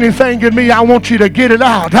there's anything in me, I want you to get it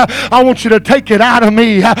out. I want you to take it out of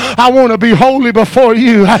me. I want to be holy before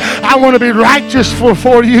you. I want to be righteous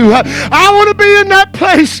before you. I want to be in that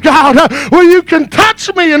place, God, where you can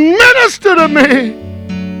touch me and minister to me.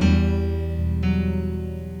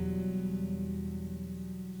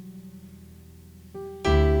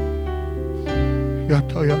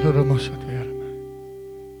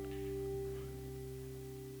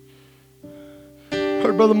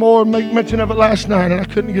 Heard Brother Moore make mention of it last night, and I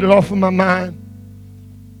couldn't get it off of my mind.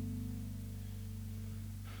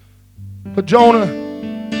 But Jonah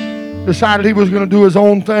decided he was going to do his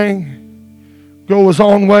own thing, go his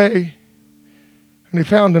own way, and he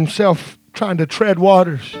found himself trying to tread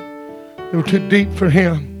waters that were too deep for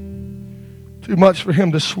him, too much for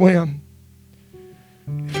him to swim.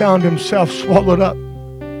 He found himself swallowed up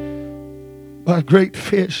by a great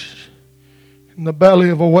fish in the belly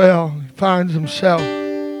of a whale. He finds himself.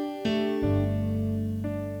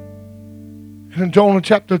 And in Jonah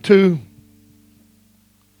chapter 2,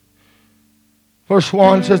 verse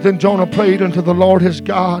 1 says, Then Jonah prayed unto the Lord his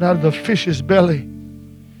God out of the fish's belly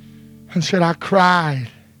and said, I cried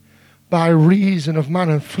by reason of mine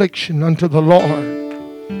affliction unto the Lord,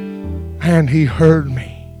 and He heard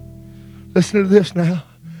me. Listen to this now.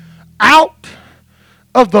 Out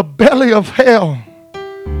of the belly of hell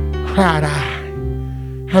cried I,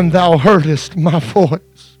 and thou heardest my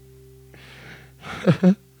voice.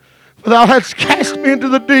 For thou hadst cast me into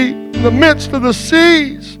the deep, in the midst of the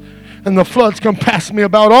seas, and the floods compassed me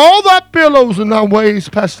about. All thy billows and thy waves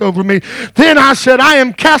passed over me. Then I said, I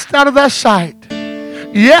am cast out of thy sight.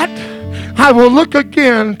 Yet I will look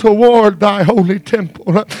again toward thy holy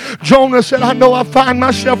temple. Jonah said, I know I find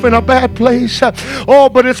myself in a bad place. Oh,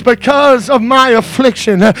 but it's because of my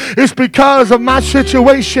affliction. It's because of my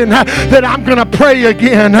situation that I'm going to pray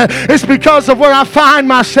again. It's because of where I find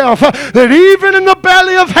myself that even in the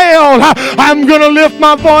belly of hell, I'm going to lift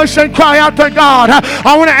my voice and cry out to God.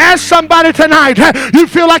 I want to ask somebody tonight, you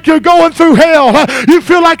feel like you're going through hell. You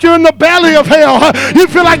feel like you're in the belly of hell. You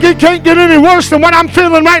feel like it can't get any worse than what I'm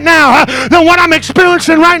feeling right now, than what I'm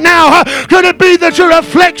experiencing right now. Could it be that your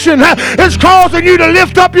affliction is causing you to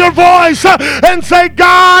lift up your voice and say,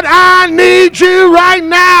 God, I need you right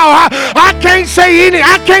now. I can't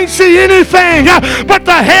see anything but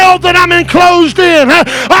the hell that I'm enclosed in.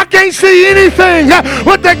 I can't see anything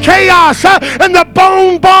with the chaos and the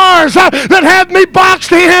bone bars that have me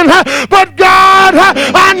boxed in. But God,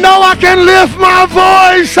 I know I can lift my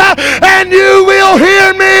voice and you will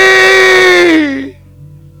hear me.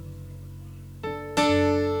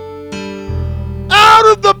 Out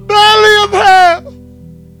of the belly of hell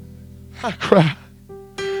I cried,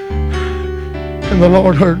 and the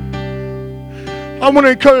Lord heard. I want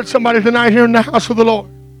to encourage somebody tonight here in the house of the Lord.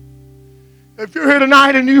 If you're here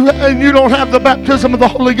tonight and you don't have the baptism of the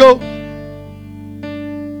Holy Ghost,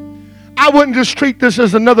 I wouldn't just treat this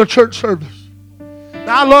as another church service.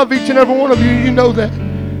 Now, I love each and every one of you. You know that.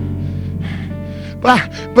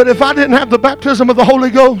 But if I didn't have the baptism of the Holy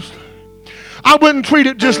Ghost, I wouldn't treat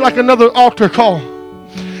it just like another altar call.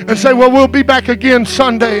 And and say, well, we'll be back again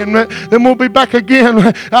Sunday, and then we'll be back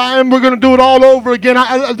again, and we're going to do it all over again.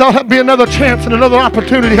 There'll be another chance and another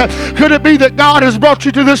opportunity. Could it be that God has brought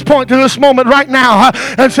you to this point, to this moment right now,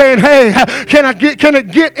 and saying, hey, can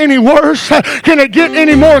it get any worse? Can it get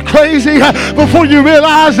any more crazy before you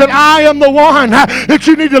realize that I am the one that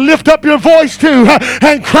you need to lift up your voice to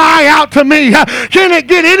and cry out to me? Can it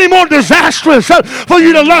get any more disastrous for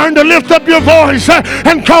you to learn to lift up your voice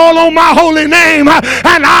and call on my holy name,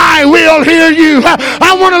 and I will hear you?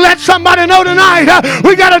 I want to let somebody know tonight,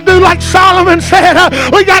 we got to do like Solomon said.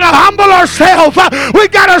 We got to humble ourselves. We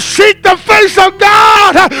got to seek the face of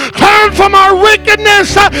God, turn from our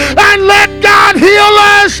wickedness, and let God heal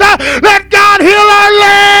us. Let God heal our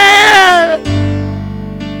land.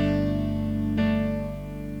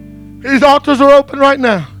 These altars are open right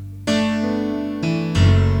now.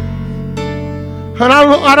 And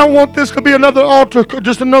I don't want this to be another altar,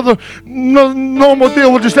 just another normal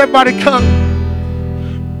deal with just everybody come.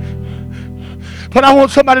 But I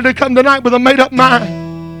want somebody to come tonight with a made-up mind,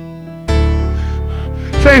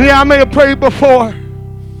 saying, yeah, I may have prayed before,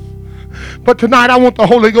 but tonight I want the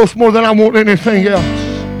Holy Ghost more than I want anything else.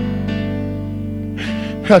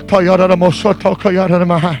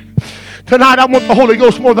 Tonight I want the Holy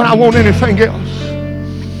Ghost more than I want anything else.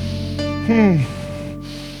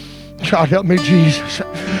 God help me, Jesus.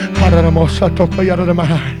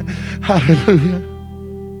 Hallelujah.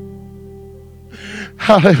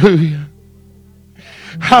 Hallelujah.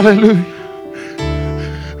 Hallelujah.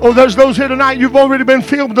 Oh, there's those here tonight, you've already been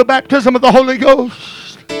filled with the baptism of the Holy Ghost.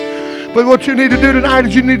 But what you need to do tonight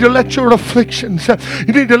is you need to let your afflictions,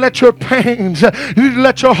 you need to let your pains, you need to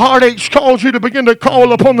let your heartaches cause you to begin to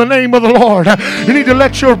call upon the name of the Lord. You need to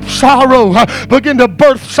let your sorrow begin to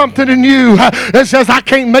birth something in you that says, I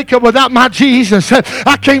can't make it without my Jesus.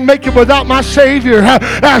 I can't make it without my Savior.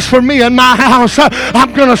 As for me and my house,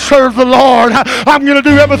 I'm going to serve the Lord. I'm going to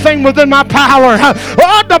do everything within my power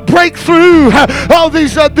to break through all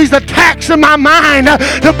these attacks in my mind,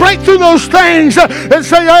 to break through those things and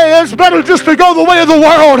say, hey, it's better just to go the way of the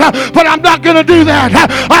world, but I'm not going to do that.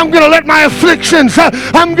 I'm going to let my afflictions,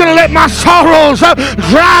 I'm going to let my sorrows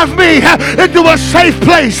drive me into a safe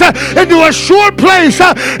place, into a sure place,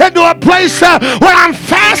 into a place where I'm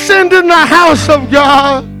fastened in the house of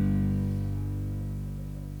God.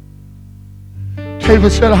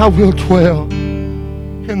 David said, I will dwell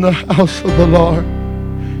in the house of the Lord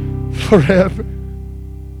forever.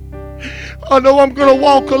 I know I'm going to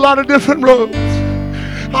walk a lot of different roads.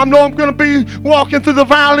 I know I'm going to be walking through the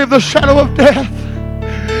valley of the shadow of death.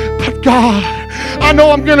 But God, I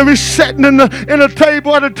know I'm going to be sitting at a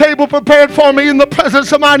table prepared for me in the presence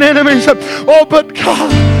of mine enemies. Oh, but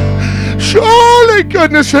God, surely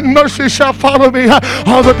goodness and mercy shall follow me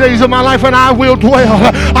all the days of my life, and I will dwell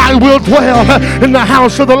in the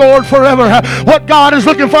house of the Lord forever. What God is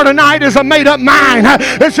looking for tonight is a made-up mind.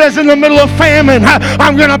 It says in the middle of famine,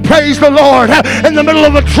 I'm going to praise the Lord. In the middle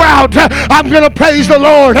of a drought, I'm going to praise the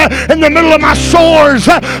Lord. In the middle of my sores,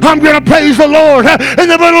 I'm going to praise the Lord. In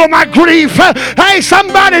the middle of my grief, hey,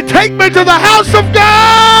 somebody take me to the house of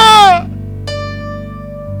God.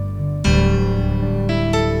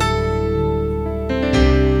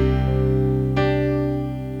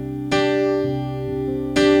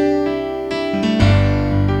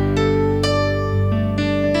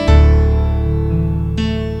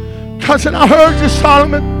 I said, I heard you,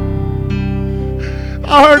 Solomon.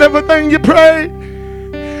 I heard everything you prayed.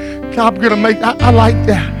 I'm going to make that, I like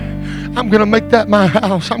that. I'm going to make that my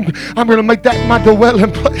house. I'm going to make that my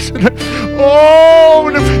dwelling place. Oh,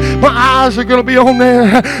 my eyes are going to be on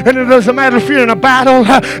there. And it doesn't matter if you're in a battle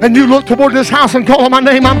and you look toward this house and call on my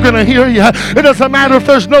name, I'm going to hear you. It doesn't matter if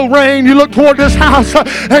there's no rain. You look toward this house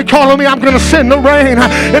and call on me, I'm going to send the rain.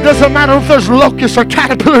 It doesn't matter if there's locusts or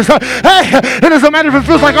caterpillars. Hey, it doesn't matter if it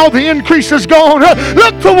feels like all the increase is gone.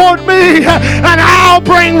 Look toward me and I'll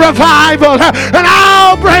bring revival and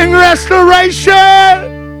I'll bring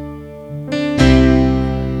restoration.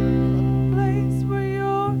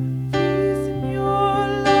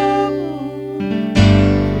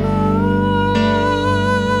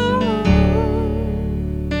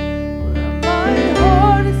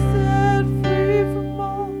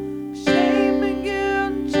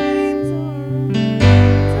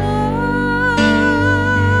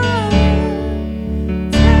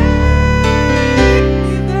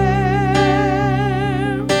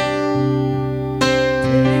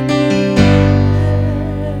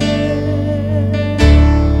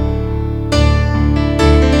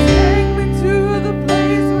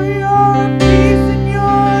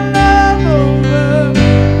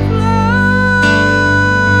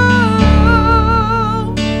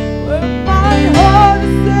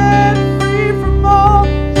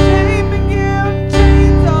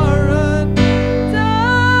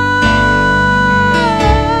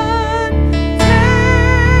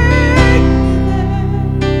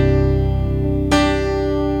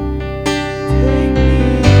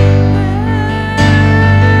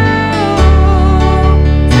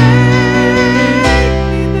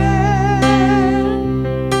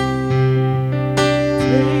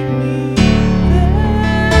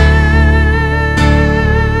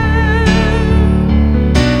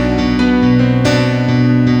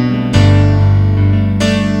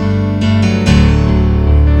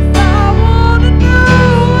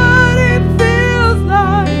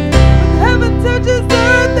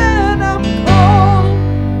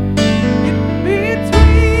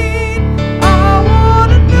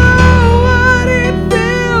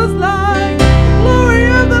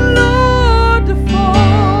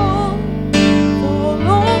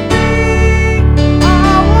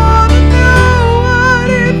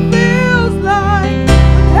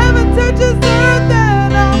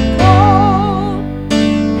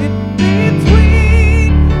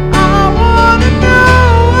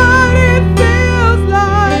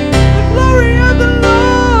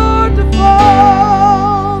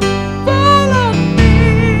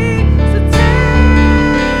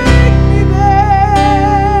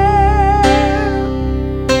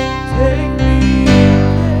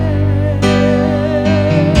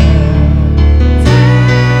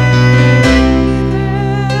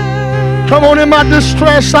 in my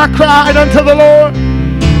distress, I cried unto the Lord.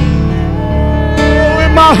 Oh,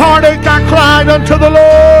 in my heartache, I cried unto the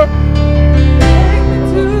Lord.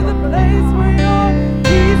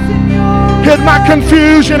 In my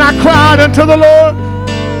confusion, I cried unto the Lord.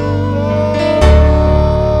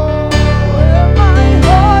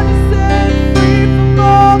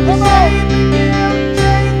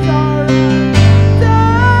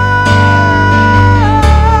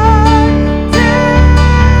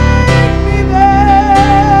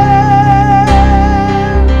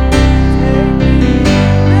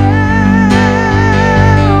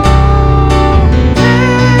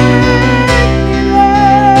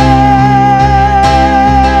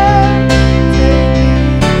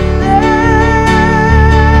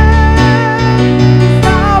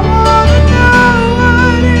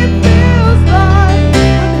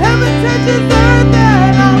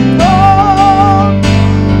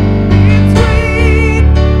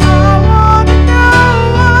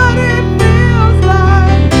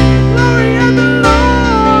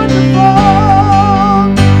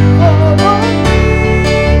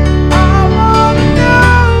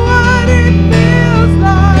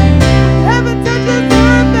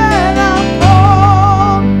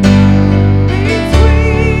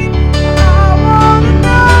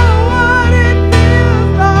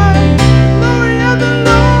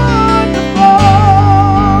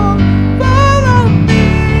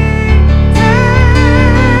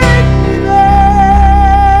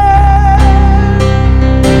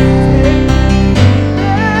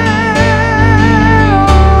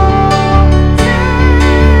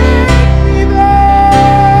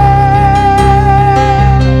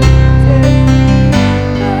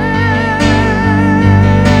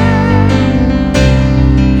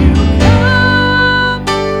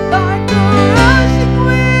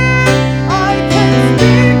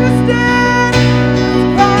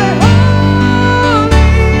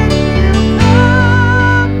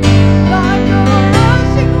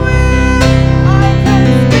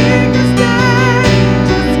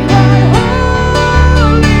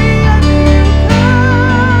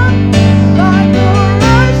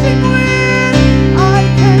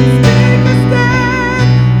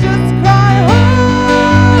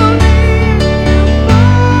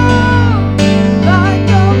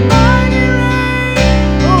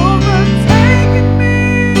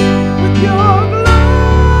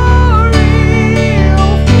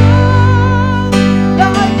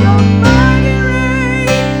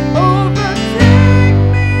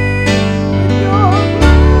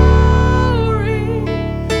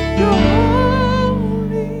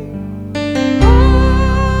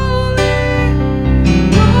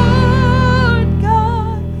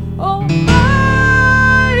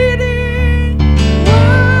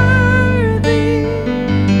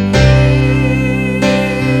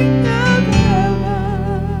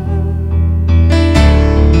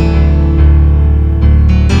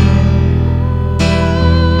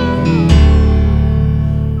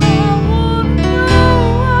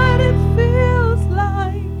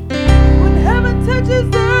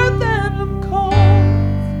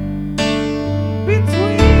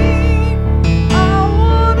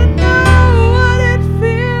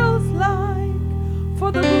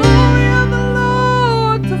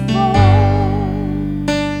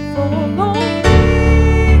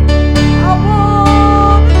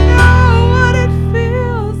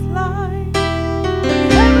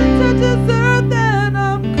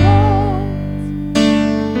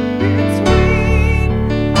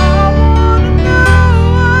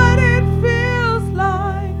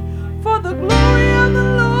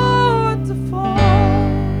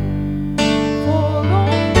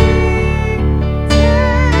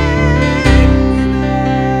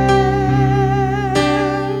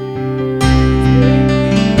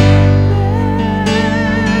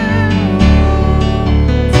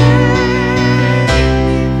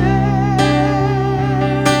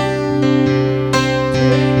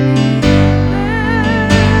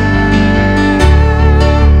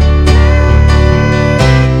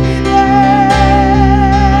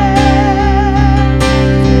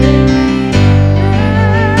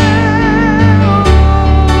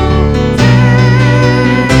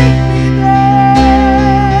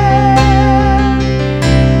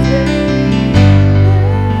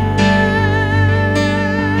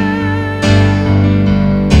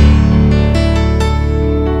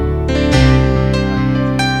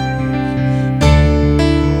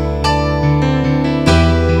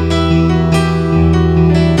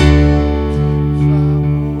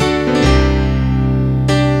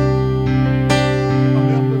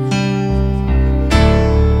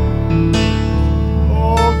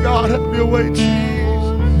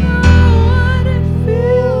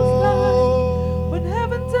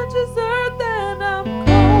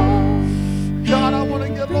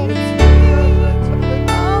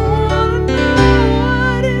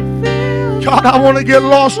 God, I want to get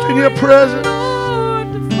lost in your presence.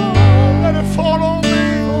 Let it fall on me.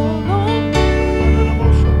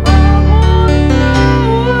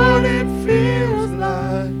 What it feels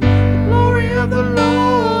like, the glory of the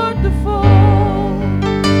Lord to fall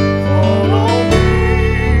on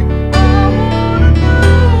me. I want to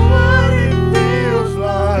know what it feels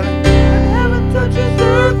like when heaven touches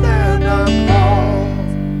earth and I'm caught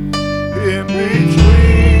in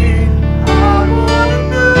between. I want to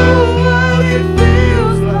know what it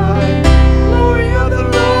feels like.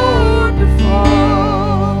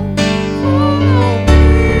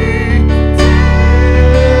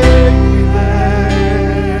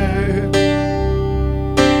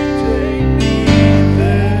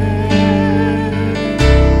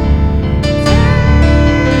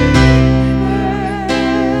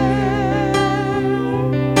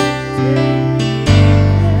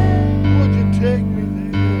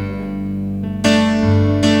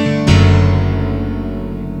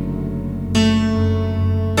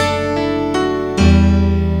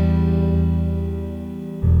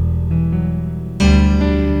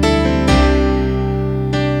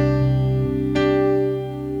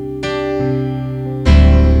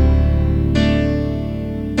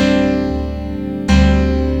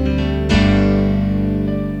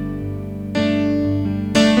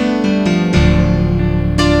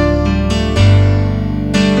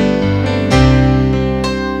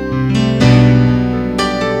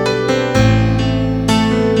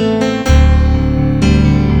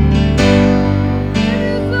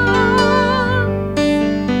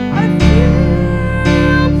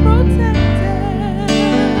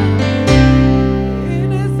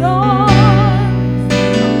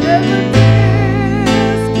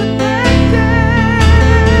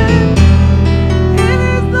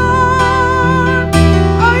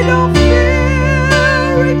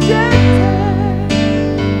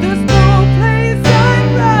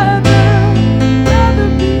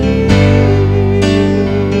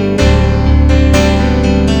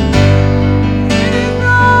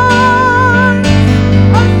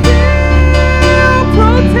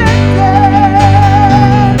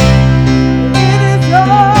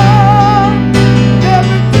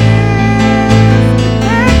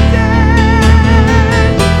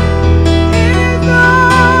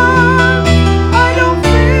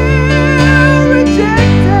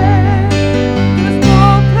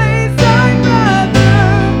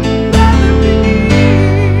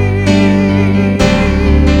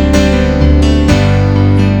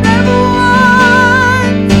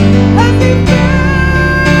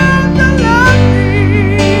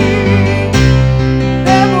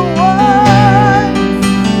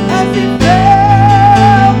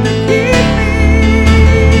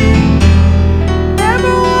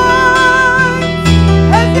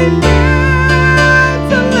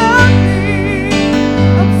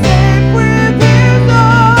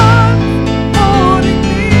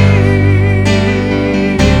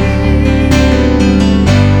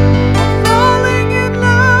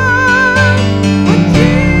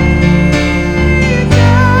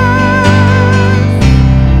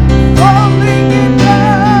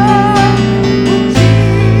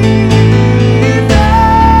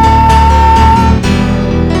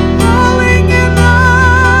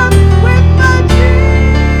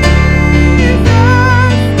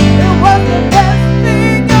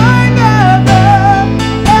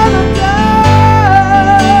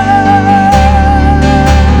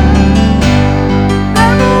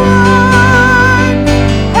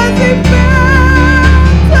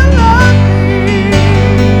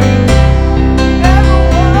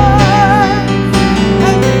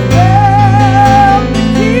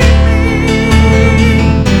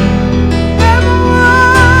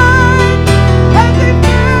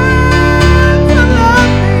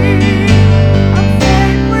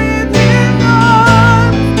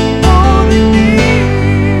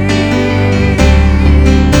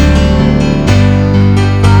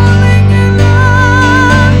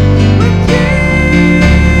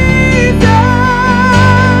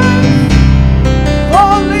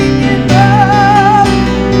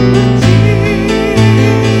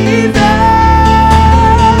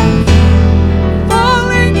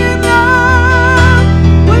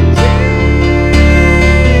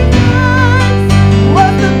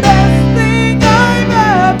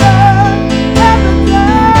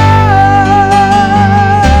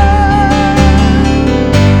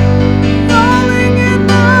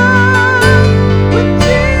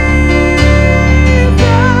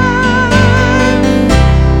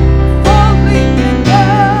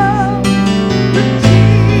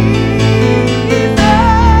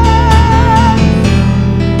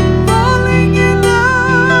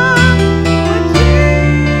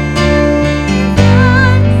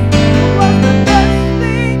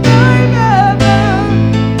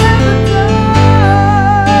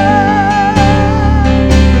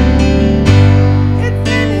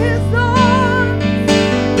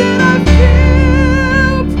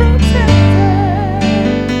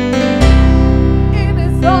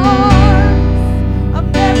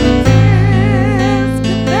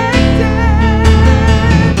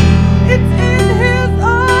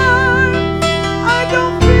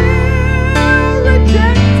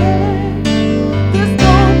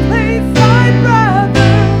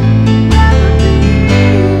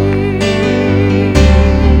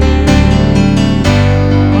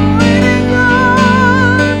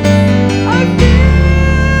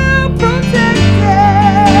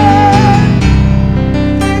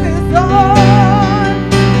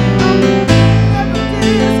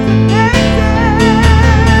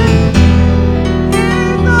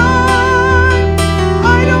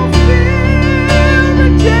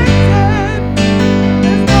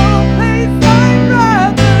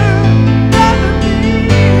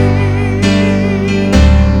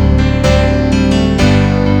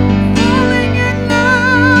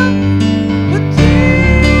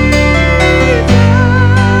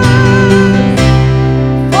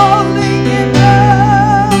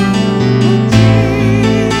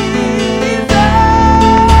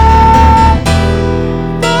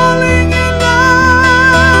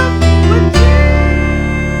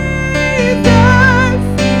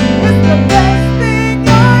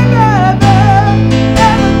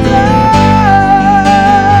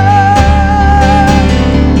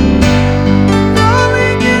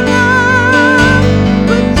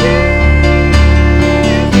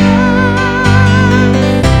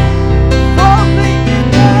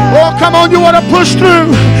 Come on, you want to push through.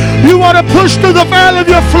 You want to push through the veil of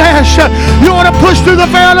your flesh. You want to push through the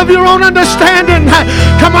veil of your own understanding.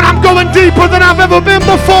 Come on, I'm going deeper than I've ever been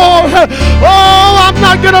before. Oh, I'm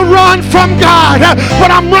not going to run from God, but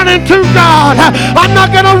I'm running to God. I'm not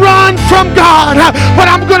going to run from God, but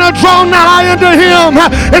I'm going to draw nigh unto Him,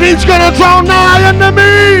 and He's going to draw nigh unto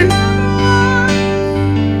me.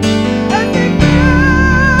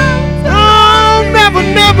 Oh, never,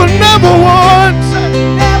 never, never once.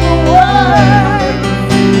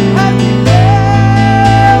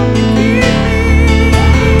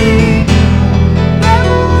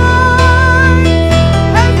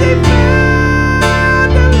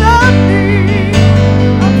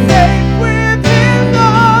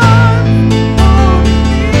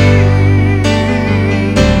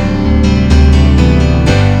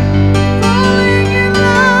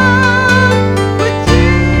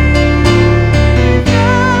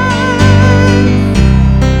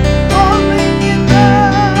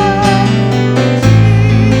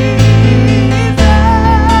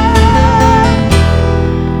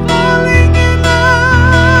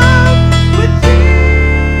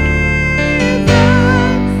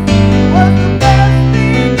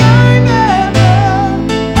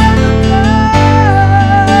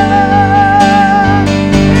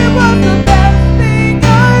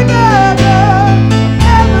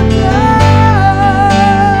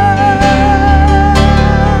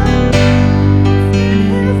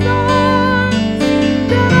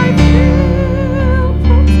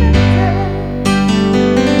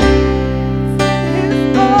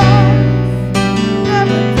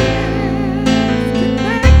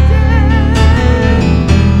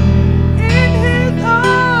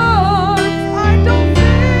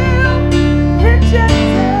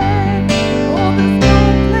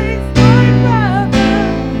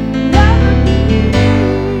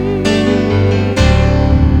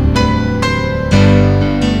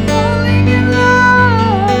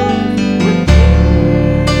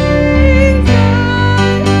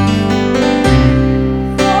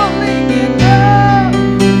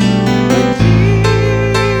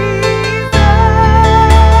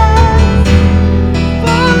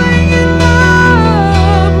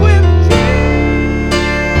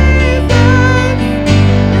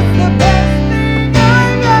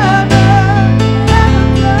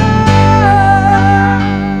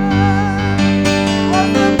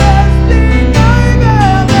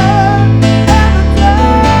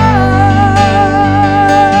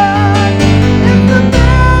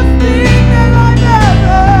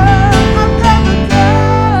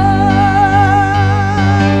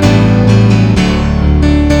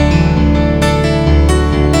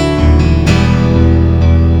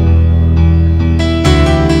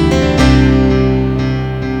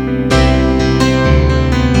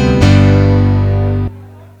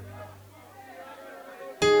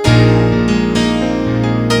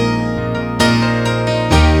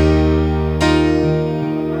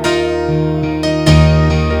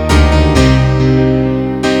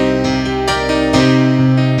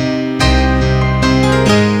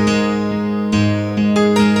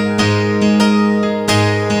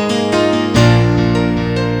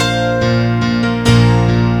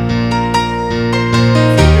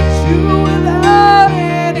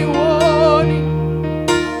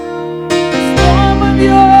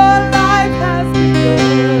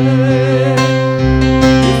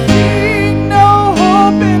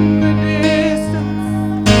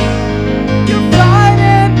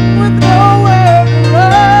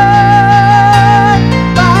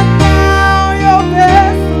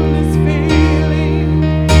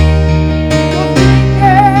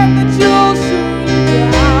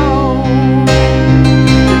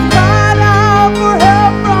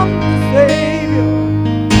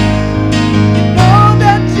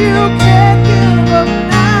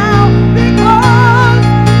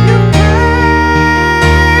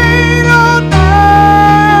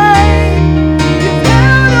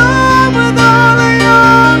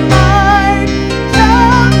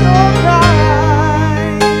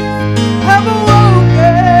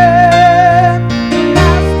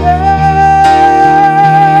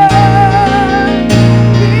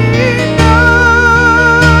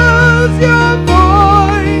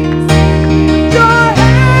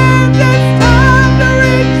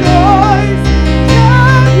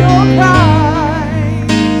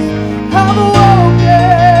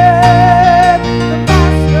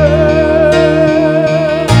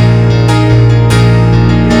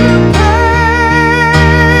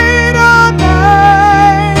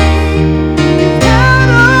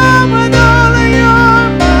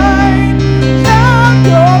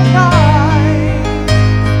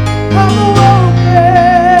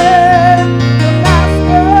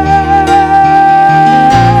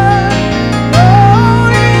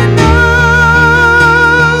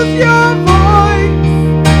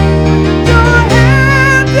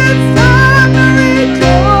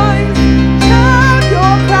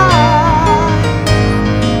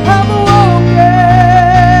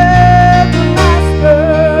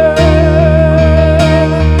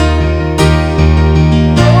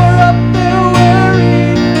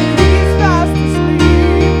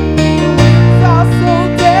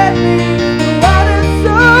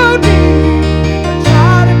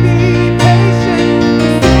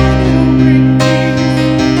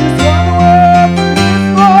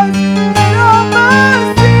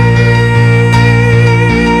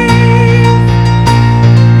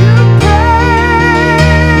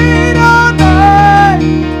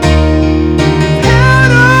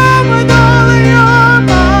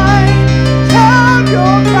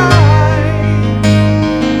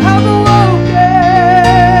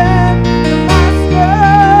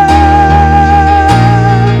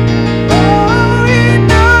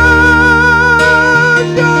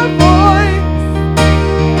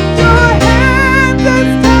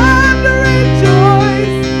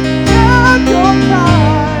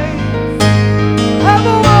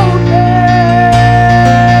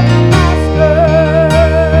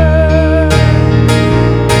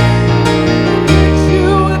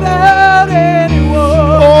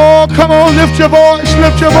 come on, lift your voice,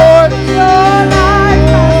 lift your voice.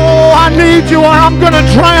 Oh, I need you or I'm going to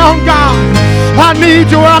drown, God. I need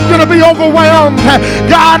you or I'm going to be overwhelmed.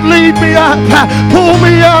 God, lead me up, pull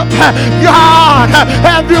me up. God,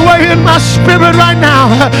 have your way in my spirit right now.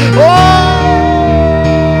 Oh,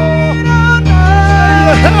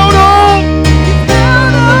 held on.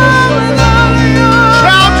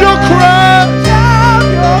 Shout your cry.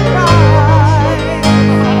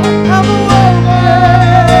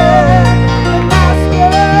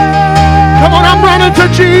 Come on, I'm running to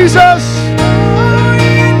Jesus.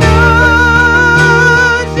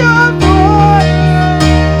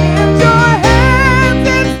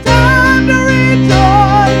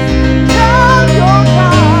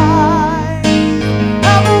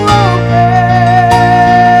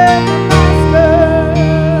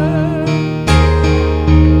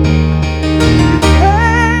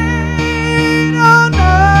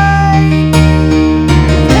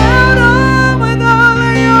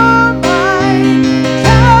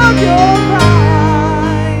 Your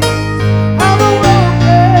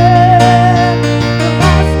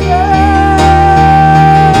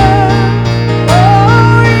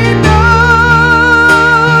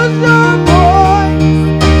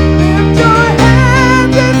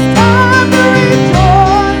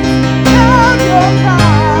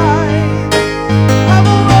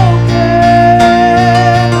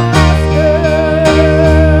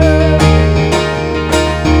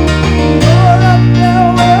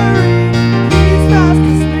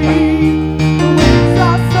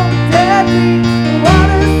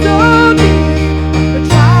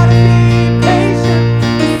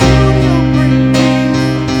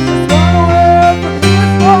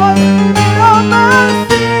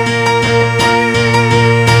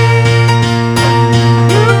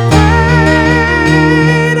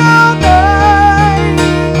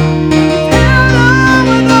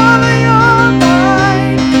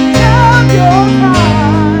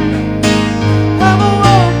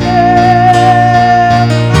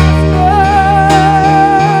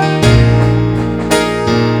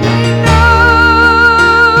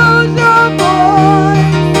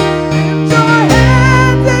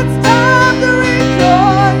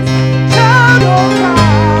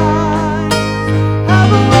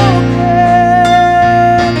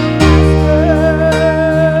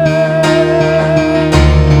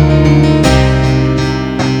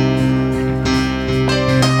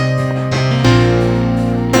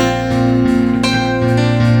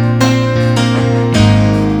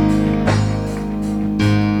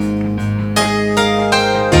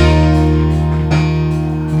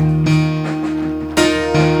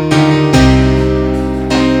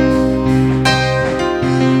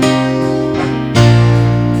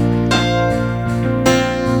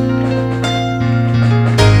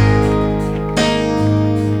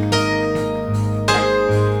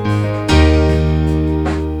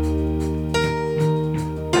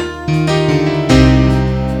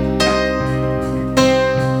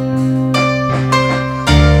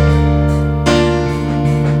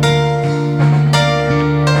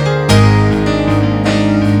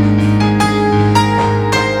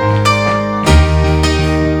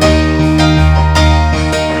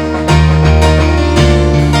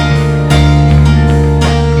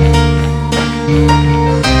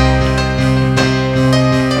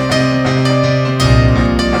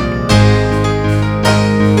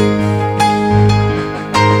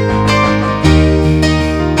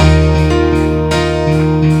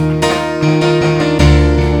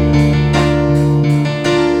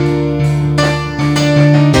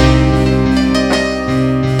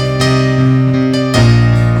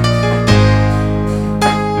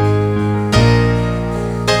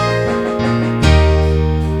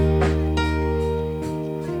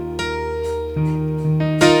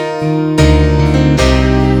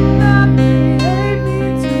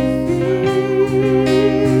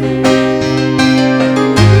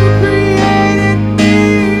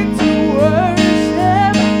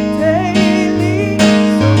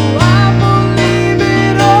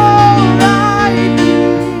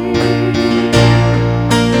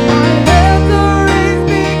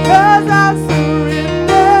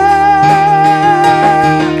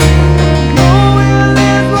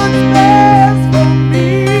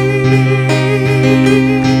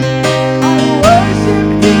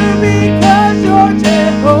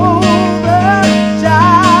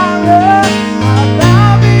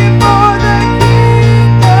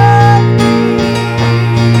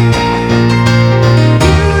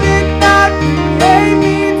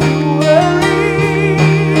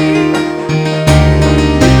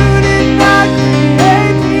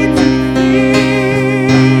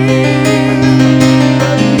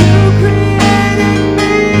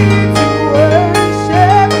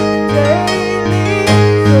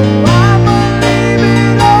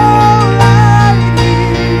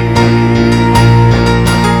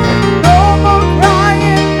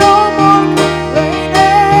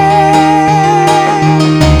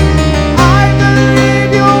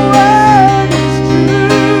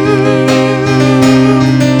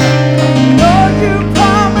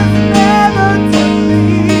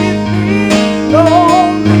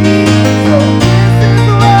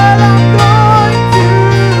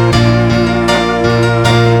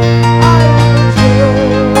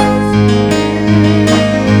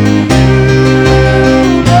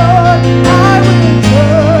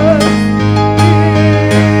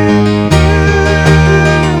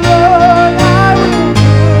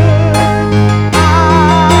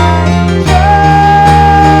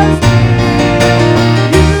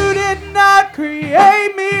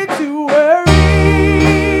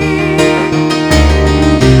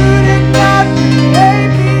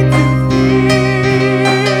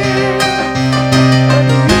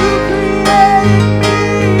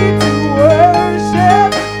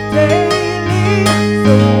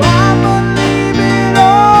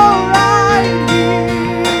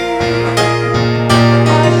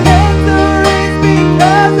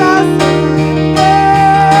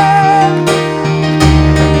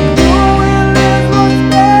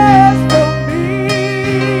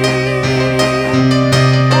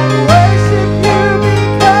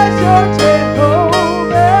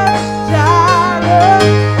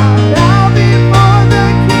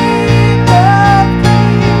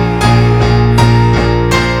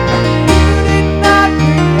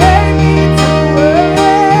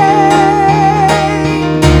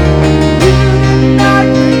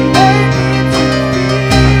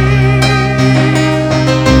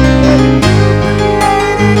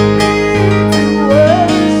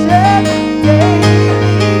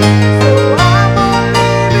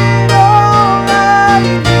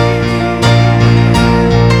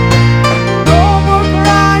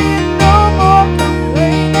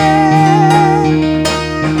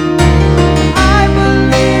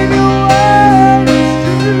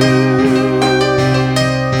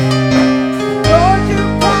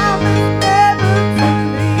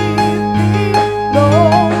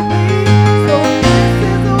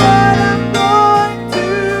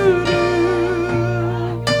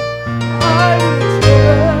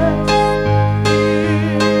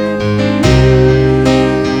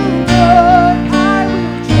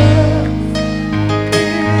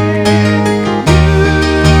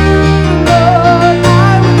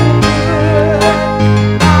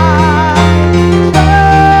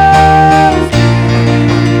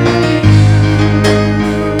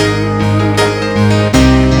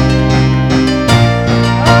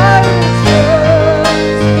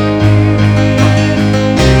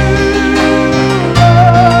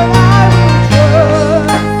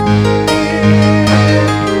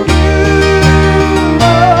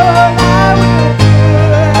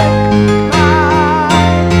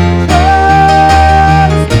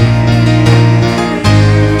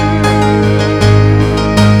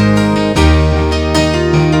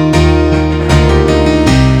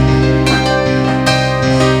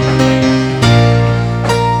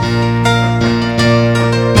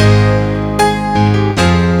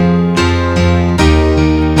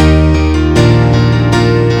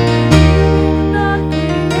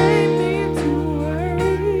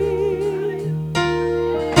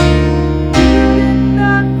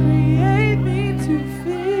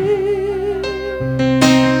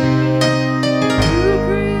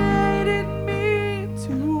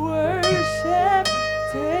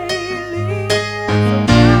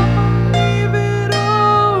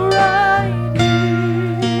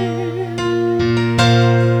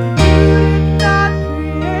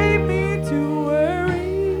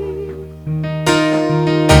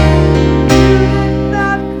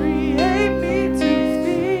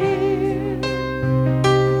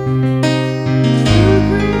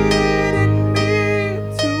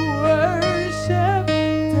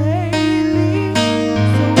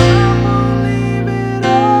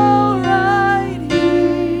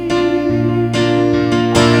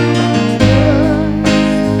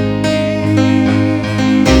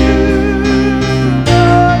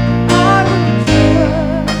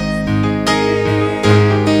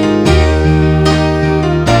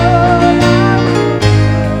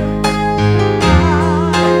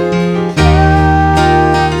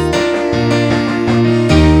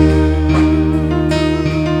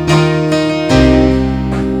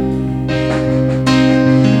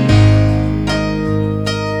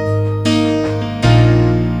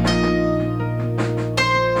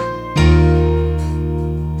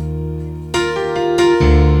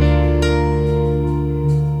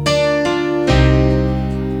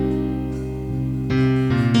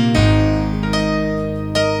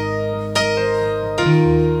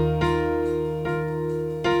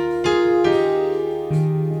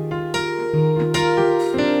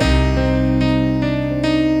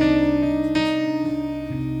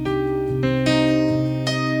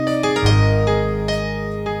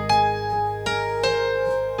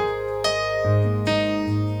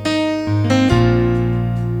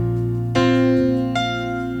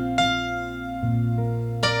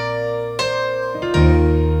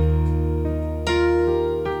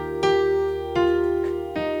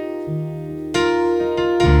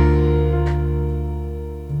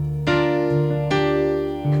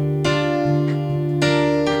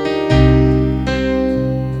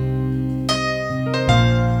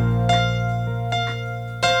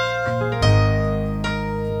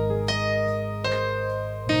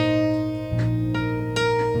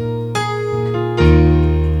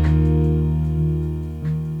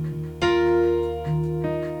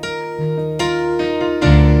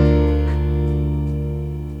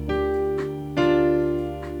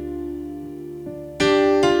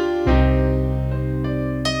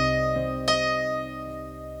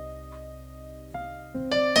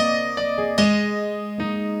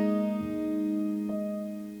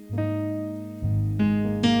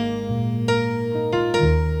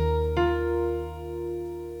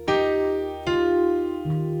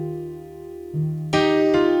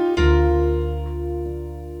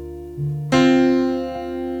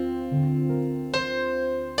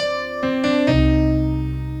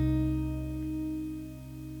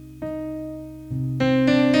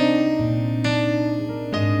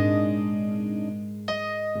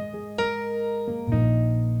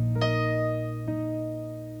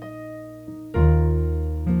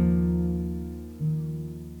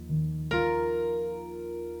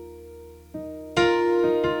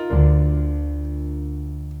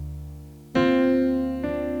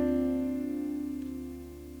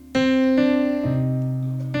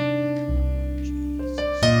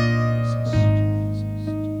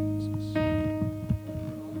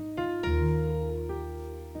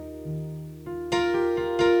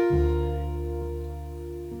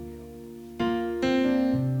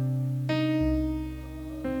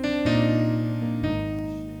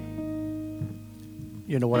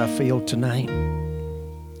You know what I feel tonight?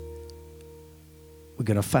 We're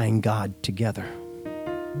going to find God together.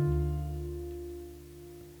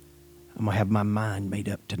 I'm going to have my mind made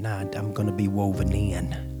up tonight. I'm going to be woven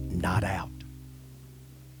in, not out.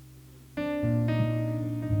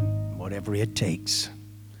 Whatever it takes,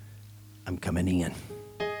 I'm coming in.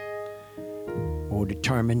 More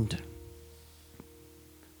determined,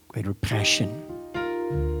 greater passion.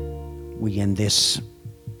 We end this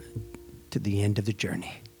to the end of the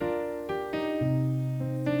journey.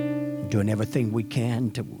 Doing everything we can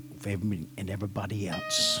to and everybody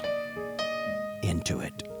else into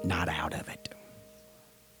it, not out of it.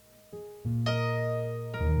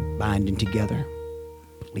 Binding together,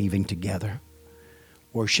 believing together,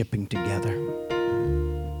 worshiping together,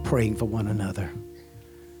 praying for one another.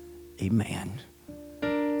 Amen.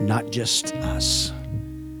 Not just us,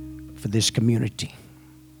 but for this community,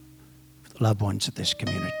 for the loved ones of this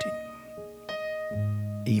community,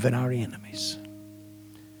 even our enemies.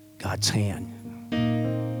 God's hand.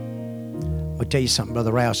 I'll tell you something,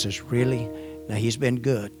 Brother Rouse is really, now he's been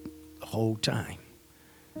good the whole time.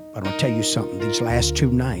 But I'll tell you something, these last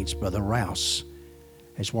 2 nights, Brother Rouse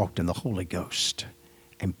has walked in the Holy Ghost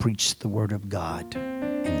and preached the Word of God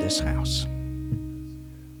in this house.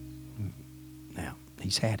 Now,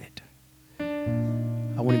 he's had it.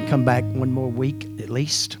 I want him to come back one more week at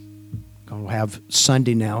least. We'll have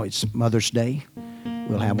Sunday now, it's Mother's Day.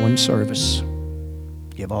 We'll have one service.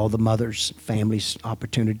 Give all the mothers, families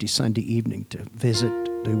opportunity Sunday evening to visit,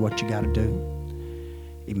 do what you got to do.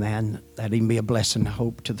 Amen. That'd even be a blessing, I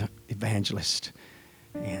hope, to the evangelist.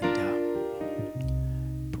 And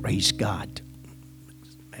praise God.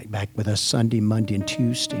 Back with us Sunday, Monday, and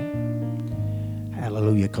Tuesday.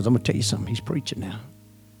 Hallelujah. Because I'm going to tell you something. He's preaching now.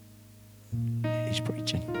 He's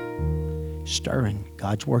preaching. Stirring.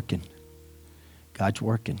 God's working. God's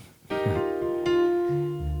working.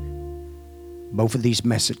 Both of these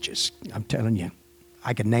messages, I'm telling you,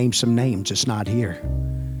 I can name some names. It's not here.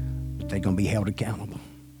 But they're going to be held accountable.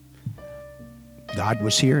 God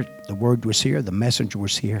was here. The Word was here. The messenger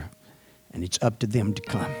was here. And it's up to them to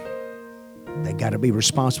come. They got to be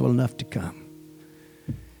responsible enough to come.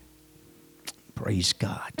 Praise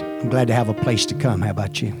God. I'm glad to have a place to come. How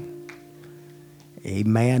about you?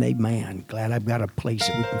 Amen, amen. Glad I've got a place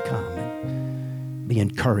that we can come and be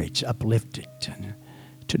encouraged, uplifted, and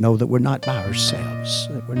to know that we're not by ourselves,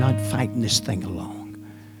 that we're not fighting this thing alone.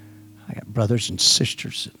 I got brothers and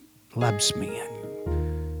sisters that loves me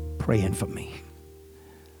and praying for me.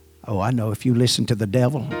 Oh, I know if you listen to the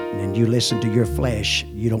devil and you listen to your flesh,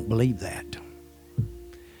 you don't believe that.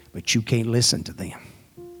 But you can't listen to them.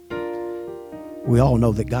 We all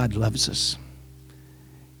know that God loves us.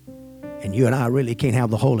 And you and I really can't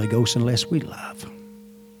have the Holy Ghost unless we love.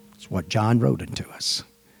 It's what John wrote into us.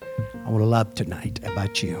 I want to love tonight. How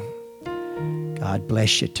about you? God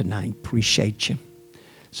bless you tonight. Appreciate you.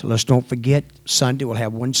 So let's don't forget, Sunday we'll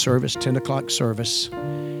have one service, 10 o'clock service.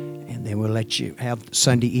 And then we'll let you have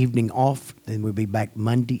Sunday evening off. Then we'll be back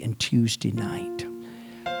Monday and Tuesday night.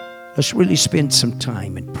 Let's really spend some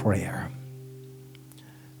time in prayer.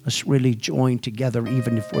 Let's really join together,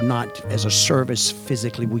 even if we're not as a service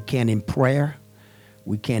physically. We can in prayer.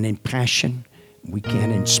 We can in passion. We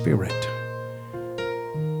can in spirit.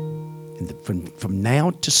 And from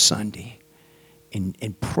now to Sunday,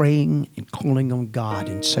 in praying and calling on God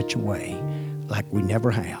in such a way like we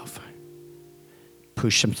never have.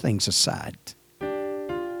 Push some things aside.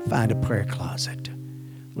 Find a prayer closet.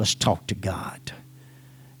 Let's talk to God.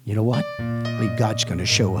 You know what? I believe God's going to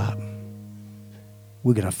show up.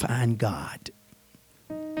 We're going to find God.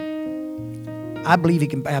 I believe He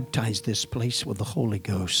can baptize this place with the Holy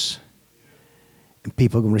Ghost. And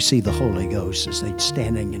people are going to receive the Holy Ghost as they're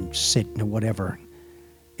standing and sitting or whatever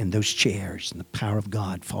in those chairs. And the power of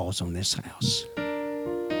God falls on this house.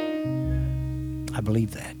 I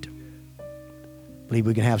believe that. I believe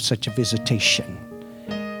we can have such a visitation.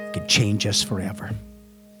 It could change us forever.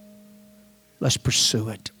 Let's pursue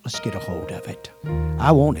it. Let's get a hold of it.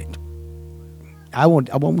 I want it. I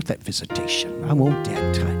want that visitation. I want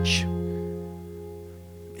that touch.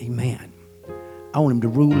 Amen. I want Him to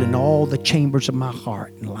rule in all the chambers of my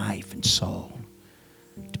heart and life and soul.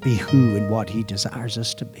 To be who and what He desires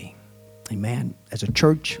us to be. Amen. As a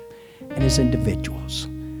church and as individuals.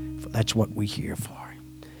 For that's what we're here for.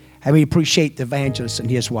 How we appreciate the evangelist and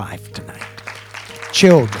his wife tonight.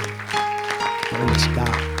 Children. Praise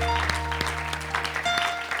God.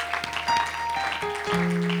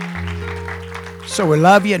 So we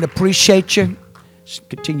love you and appreciate you.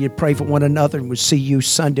 Continue to pray for one another, and we'll see you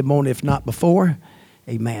Sunday morning, if not before.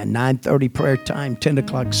 Amen. 9:30 prayer time, 10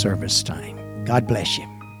 o'clock service time. God bless you.